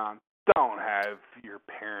still around, don't have your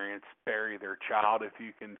parents bury their child if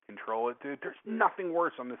you can control it, dude. There's nothing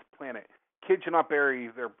worse on this planet. kids should not bury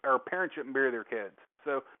or parents shouldn't bury their kids.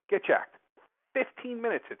 So get checked. 15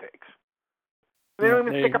 minutes it takes. They don't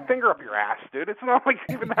even stick a finger up your ass, dude. It's not like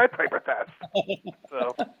even that type of test.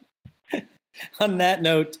 So, on that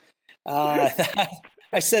note, I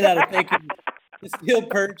sent out a thank you to Steel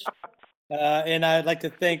Perch, and I'd like to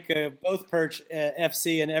thank both Perch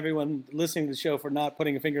FC and everyone listening to the show for not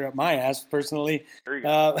putting a finger up my ass personally. There you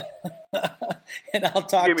go. And I'll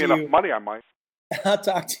talk give to me you. enough money, I might. I'll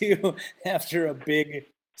talk to you after a big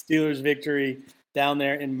Steelers victory down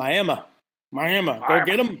there in Miami. Go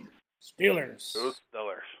get them, Steelers. Those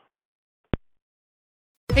Steelers.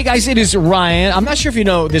 Hey guys, it is Ryan. I'm not sure if you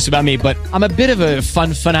know this about me, but I'm a bit of a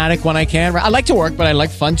fun fanatic when I can. I like to work, but I like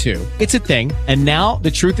fun too. It's a thing. And now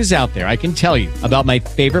the truth is out there. I can tell you about my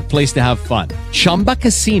favorite place to have fun. Chumba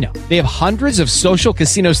Casino. They have hundreds of social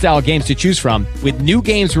casino style games to choose from with new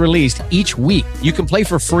games released each week. You can play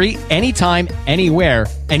for free anytime, anywhere.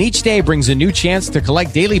 And each day brings a new chance to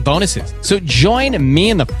collect daily bonuses. So join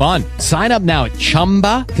me in the fun. Sign up now at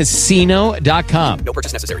ChumbaCasino.com. No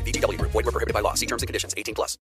purchase necessary. VGW Group. Void where prohibited by law. See terms and conditions. 18+.